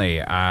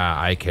 certainly.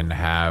 I can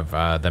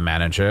have the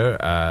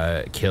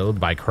manager killed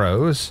by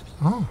crows.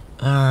 Oh.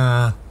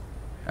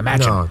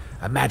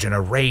 Imagine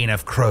a rain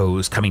of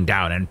crows coming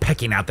down and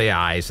pecking out the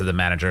eyes of the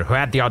manager who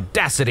had the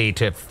audacity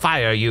to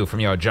fire you from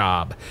your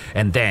job.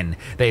 And then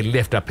they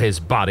lift up his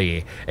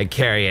body and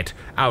carry it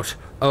out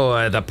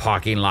over the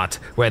parking lot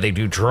where they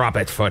do drop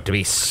it for it to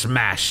be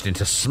smashed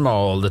into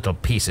small little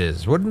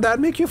pieces. Wouldn't that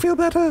make you feel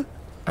better?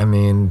 I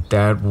mean,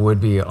 that would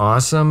be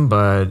awesome,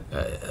 but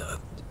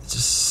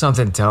just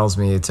something tells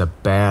me it's a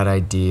bad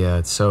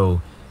idea.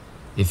 So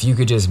if you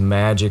could just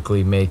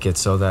magically make it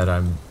so that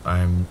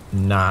I'm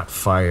not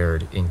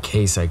fired in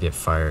case I get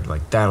fired,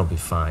 like, that'll be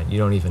fine. You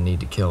don't even need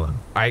to kill him.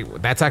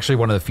 That's actually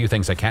one of the few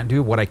things I can't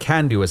do. What I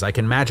can do is I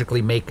can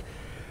magically make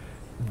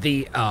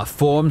the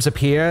forms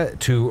appear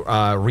to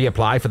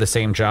reapply for the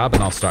same job,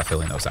 and I'll start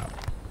filling those out.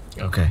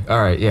 Okay. All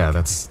right. Yeah,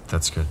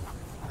 that's good.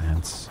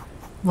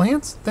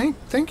 Lance,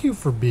 thank you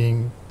for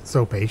being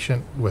so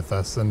patient with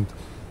us and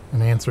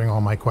answering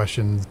all my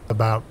questions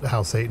about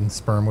how Satan's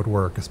sperm would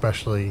work,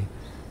 especially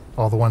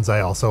all the ones I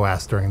also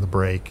asked during the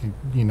break.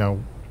 You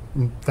know,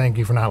 thank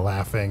you for not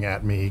laughing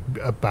at me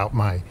about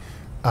my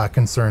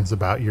concerns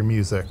about your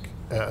music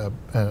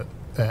and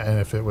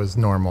if it was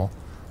normal.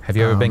 Have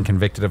you ever been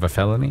convicted of a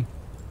felony?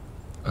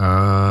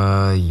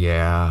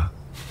 Yeah.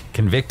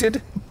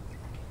 Convicted?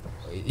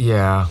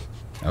 Yeah.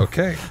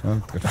 Okay,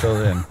 well,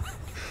 fill it in.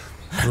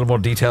 A little more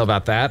detail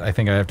about that. I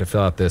think I have to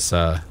fill out this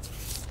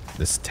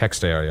this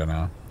text area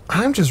now.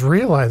 I'm just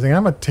realizing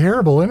I'm a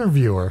terrible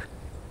interviewer.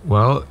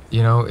 Well,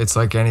 you know, it's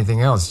like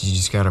anything else. You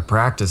just gotta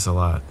practice a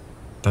lot.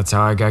 That's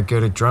how I got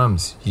good at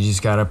drums. You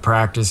just gotta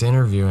practice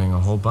interviewing a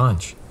whole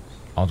bunch.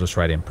 I'll just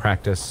write in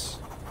practice,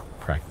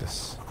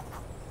 practice,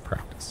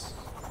 practice.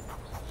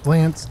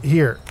 Lance,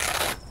 here,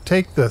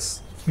 take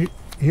this.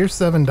 Here's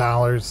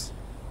 $7.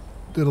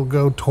 It'll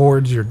go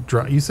towards your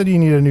drum. You said you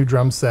need a new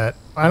drum set.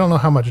 I don't know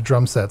how much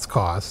drum sets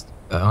cost.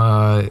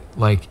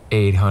 Like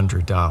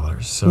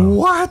 $800. So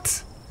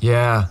what?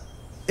 Yeah.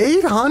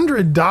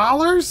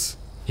 $800?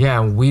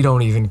 Yeah, and we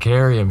don't even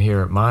carry them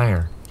here at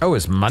Meijer. Oh,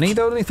 is money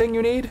the only thing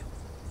you need?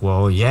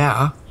 Well,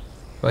 yeah.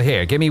 Well,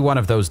 here, give me one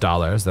of those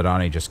dollars that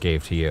Arnie just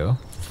gave to you.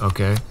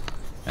 Okay.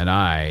 And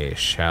I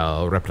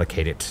shall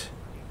replicate it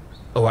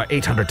over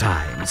 800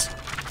 times.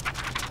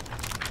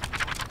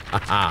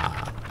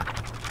 Aha.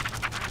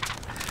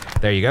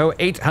 There you go,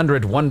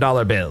 800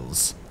 $1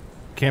 bills.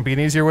 Can't be an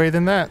easier way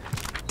than that.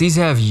 These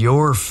have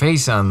your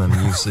face on them,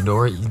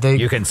 Usidore.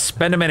 You can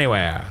spend them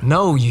anywhere.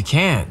 No, you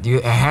can't.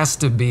 It has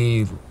to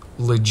be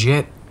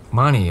legit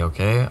money,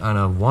 okay? On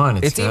a one,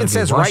 it even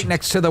says right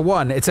next to the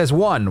one. It says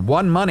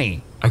one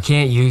money. I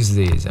can't use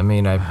these. I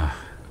mean, I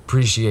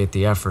appreciate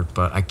the effort,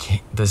 but I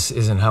can't. This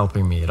isn't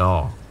helping me at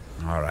all.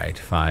 All right,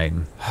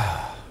 fine.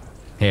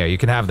 Here, you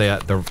can have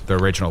the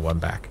original one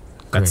back.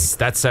 That's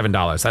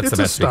 $7. That's the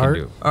best we can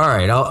do. All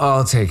right,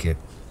 I'll take it.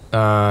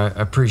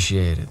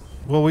 Appreciate it.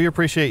 Well, we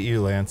appreciate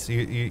you, Lance.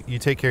 You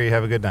take care. You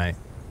have a good night.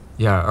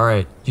 Yeah. All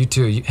right. You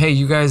too. Hey,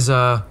 you guys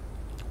are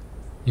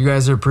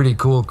a pretty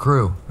cool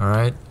crew. All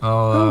right.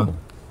 Well,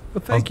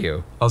 thank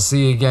you. I'll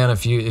see you again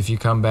if you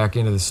come back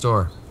into the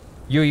store.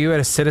 You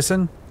a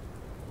citizen?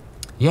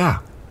 Yeah.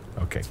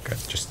 Okay, good.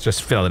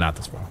 Just filling out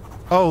this form.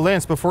 Oh,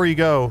 Lance, before you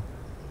go,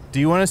 do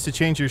you want us to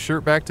change your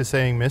shirt back to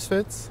saying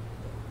Misfits?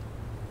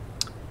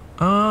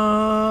 Too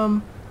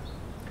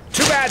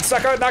bad,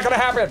 sucker. Not gonna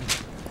happen.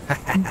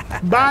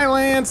 Bye,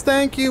 Lance.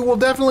 Thank you. We'll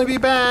definitely be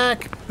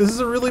back. This is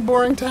a really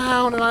boring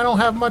town, and I don't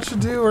have much to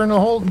do or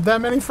that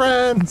many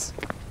friends.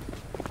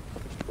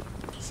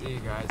 See you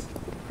guys.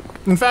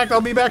 In fact,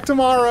 I'll be back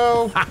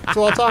tomorrow,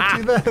 so I'll talk to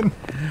you then.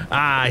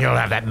 You'll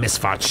have that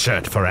misfart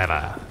shirt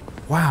forever.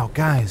 Wow,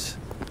 guys.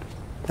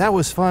 That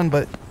was fun,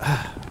 but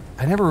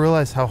I never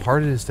realized how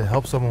hard it is to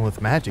help someone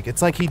with magic.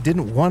 It's like he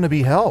didn't want to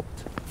be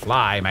helped.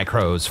 Fly, my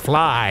crows,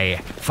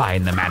 fly.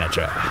 Find the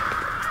manager.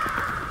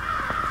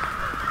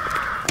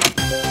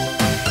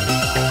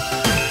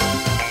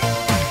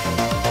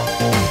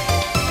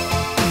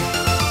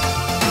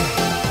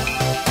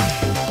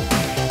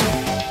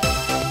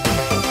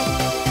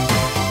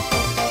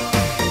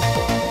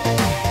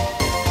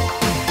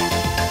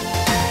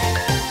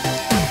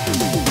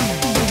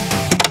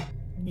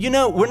 You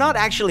know, we're not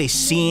actually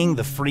seeing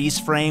the freeze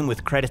frame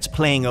with credits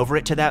playing over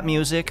it to that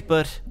music,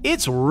 but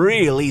it's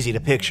real easy to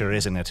picture,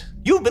 isn't it?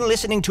 You've been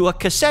listening to a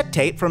cassette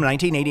tape from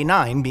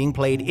 1989 being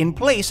played in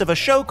place of a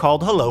show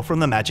called Hello from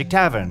the Magic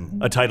Tavern,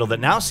 a title that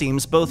now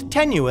seems both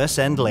tenuous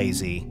and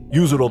lazy.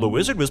 Usidore the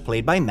Wizard was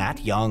played by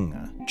Matt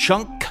Young.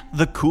 Chunk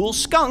the Cool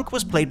Skunk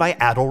was played by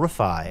Adal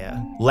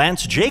Rifai.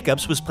 Lance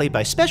Jacobs was played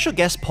by special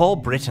guest Paul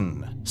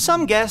Brittain.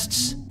 Some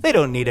guests, they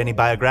don't need any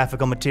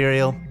biographical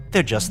material.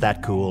 They're just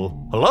that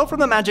cool. Hello from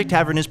the Magic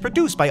Tavern is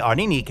produced by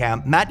Arnie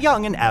Niekamp, Matt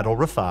Young, and Adal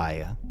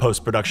Rifai.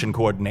 Post-production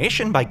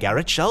coordination by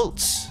Garrett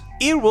Schultz.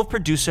 Earwolf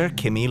producer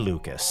Kimmie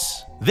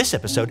Lucas. This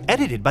episode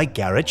edited by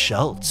Garrett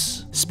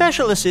Schultz.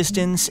 Special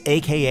assistance,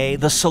 aka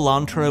the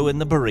cilantro in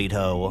the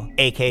burrito,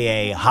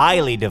 aka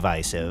highly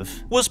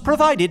divisive, was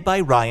provided by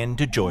Ryan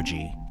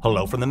DiGiorgi.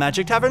 Hello from the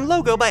Magic Tavern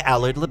logo by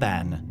Allard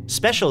Laban.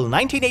 Special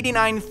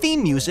 1989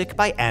 theme music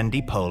by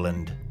Andy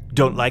Poland.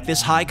 Don't like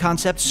this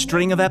high-concept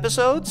string of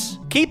episodes?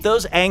 Keep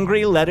those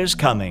angry letters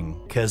coming,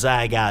 'cause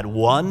I got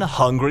one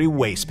hungry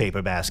waste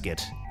paper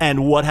basket.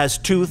 And what has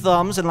 2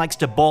 thumbs and likes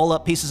to ball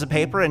up pieces of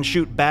paper and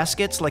shoot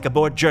baskets like a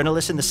bored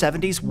journalist in the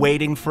 70s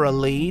waiting for a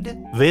lead?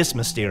 This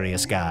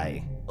mysterious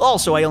guy.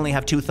 Also, I only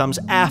have 2 thumbs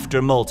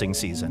after molting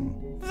season.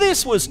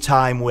 This was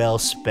time well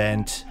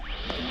spent.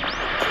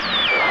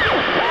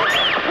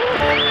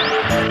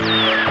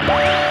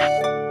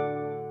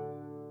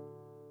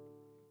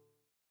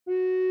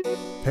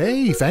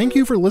 Hey, thank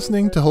you for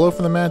listening to Hello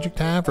from the Magic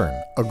Tavern.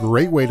 A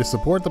great way to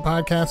support the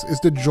podcast is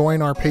to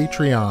join our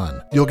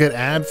Patreon. You'll get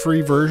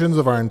ad-free versions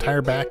of our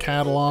entire back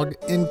catalog,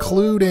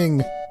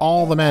 including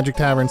all the Magic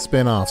Tavern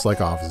spin-offs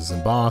like Offices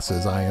and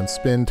Bosses, I Am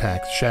Spin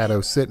Tax,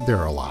 Shadow Sit, there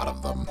are a lot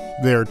of them.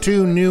 There are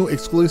 2 new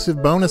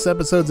exclusive bonus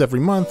episodes every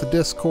month,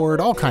 Discord,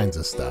 all kinds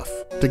of stuff.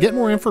 To get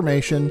more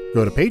information,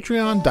 go to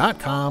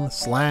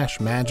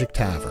patreon.com/Magic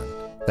Tavern.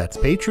 That's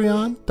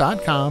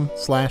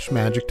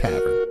patreon.com/Magic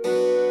Tavern.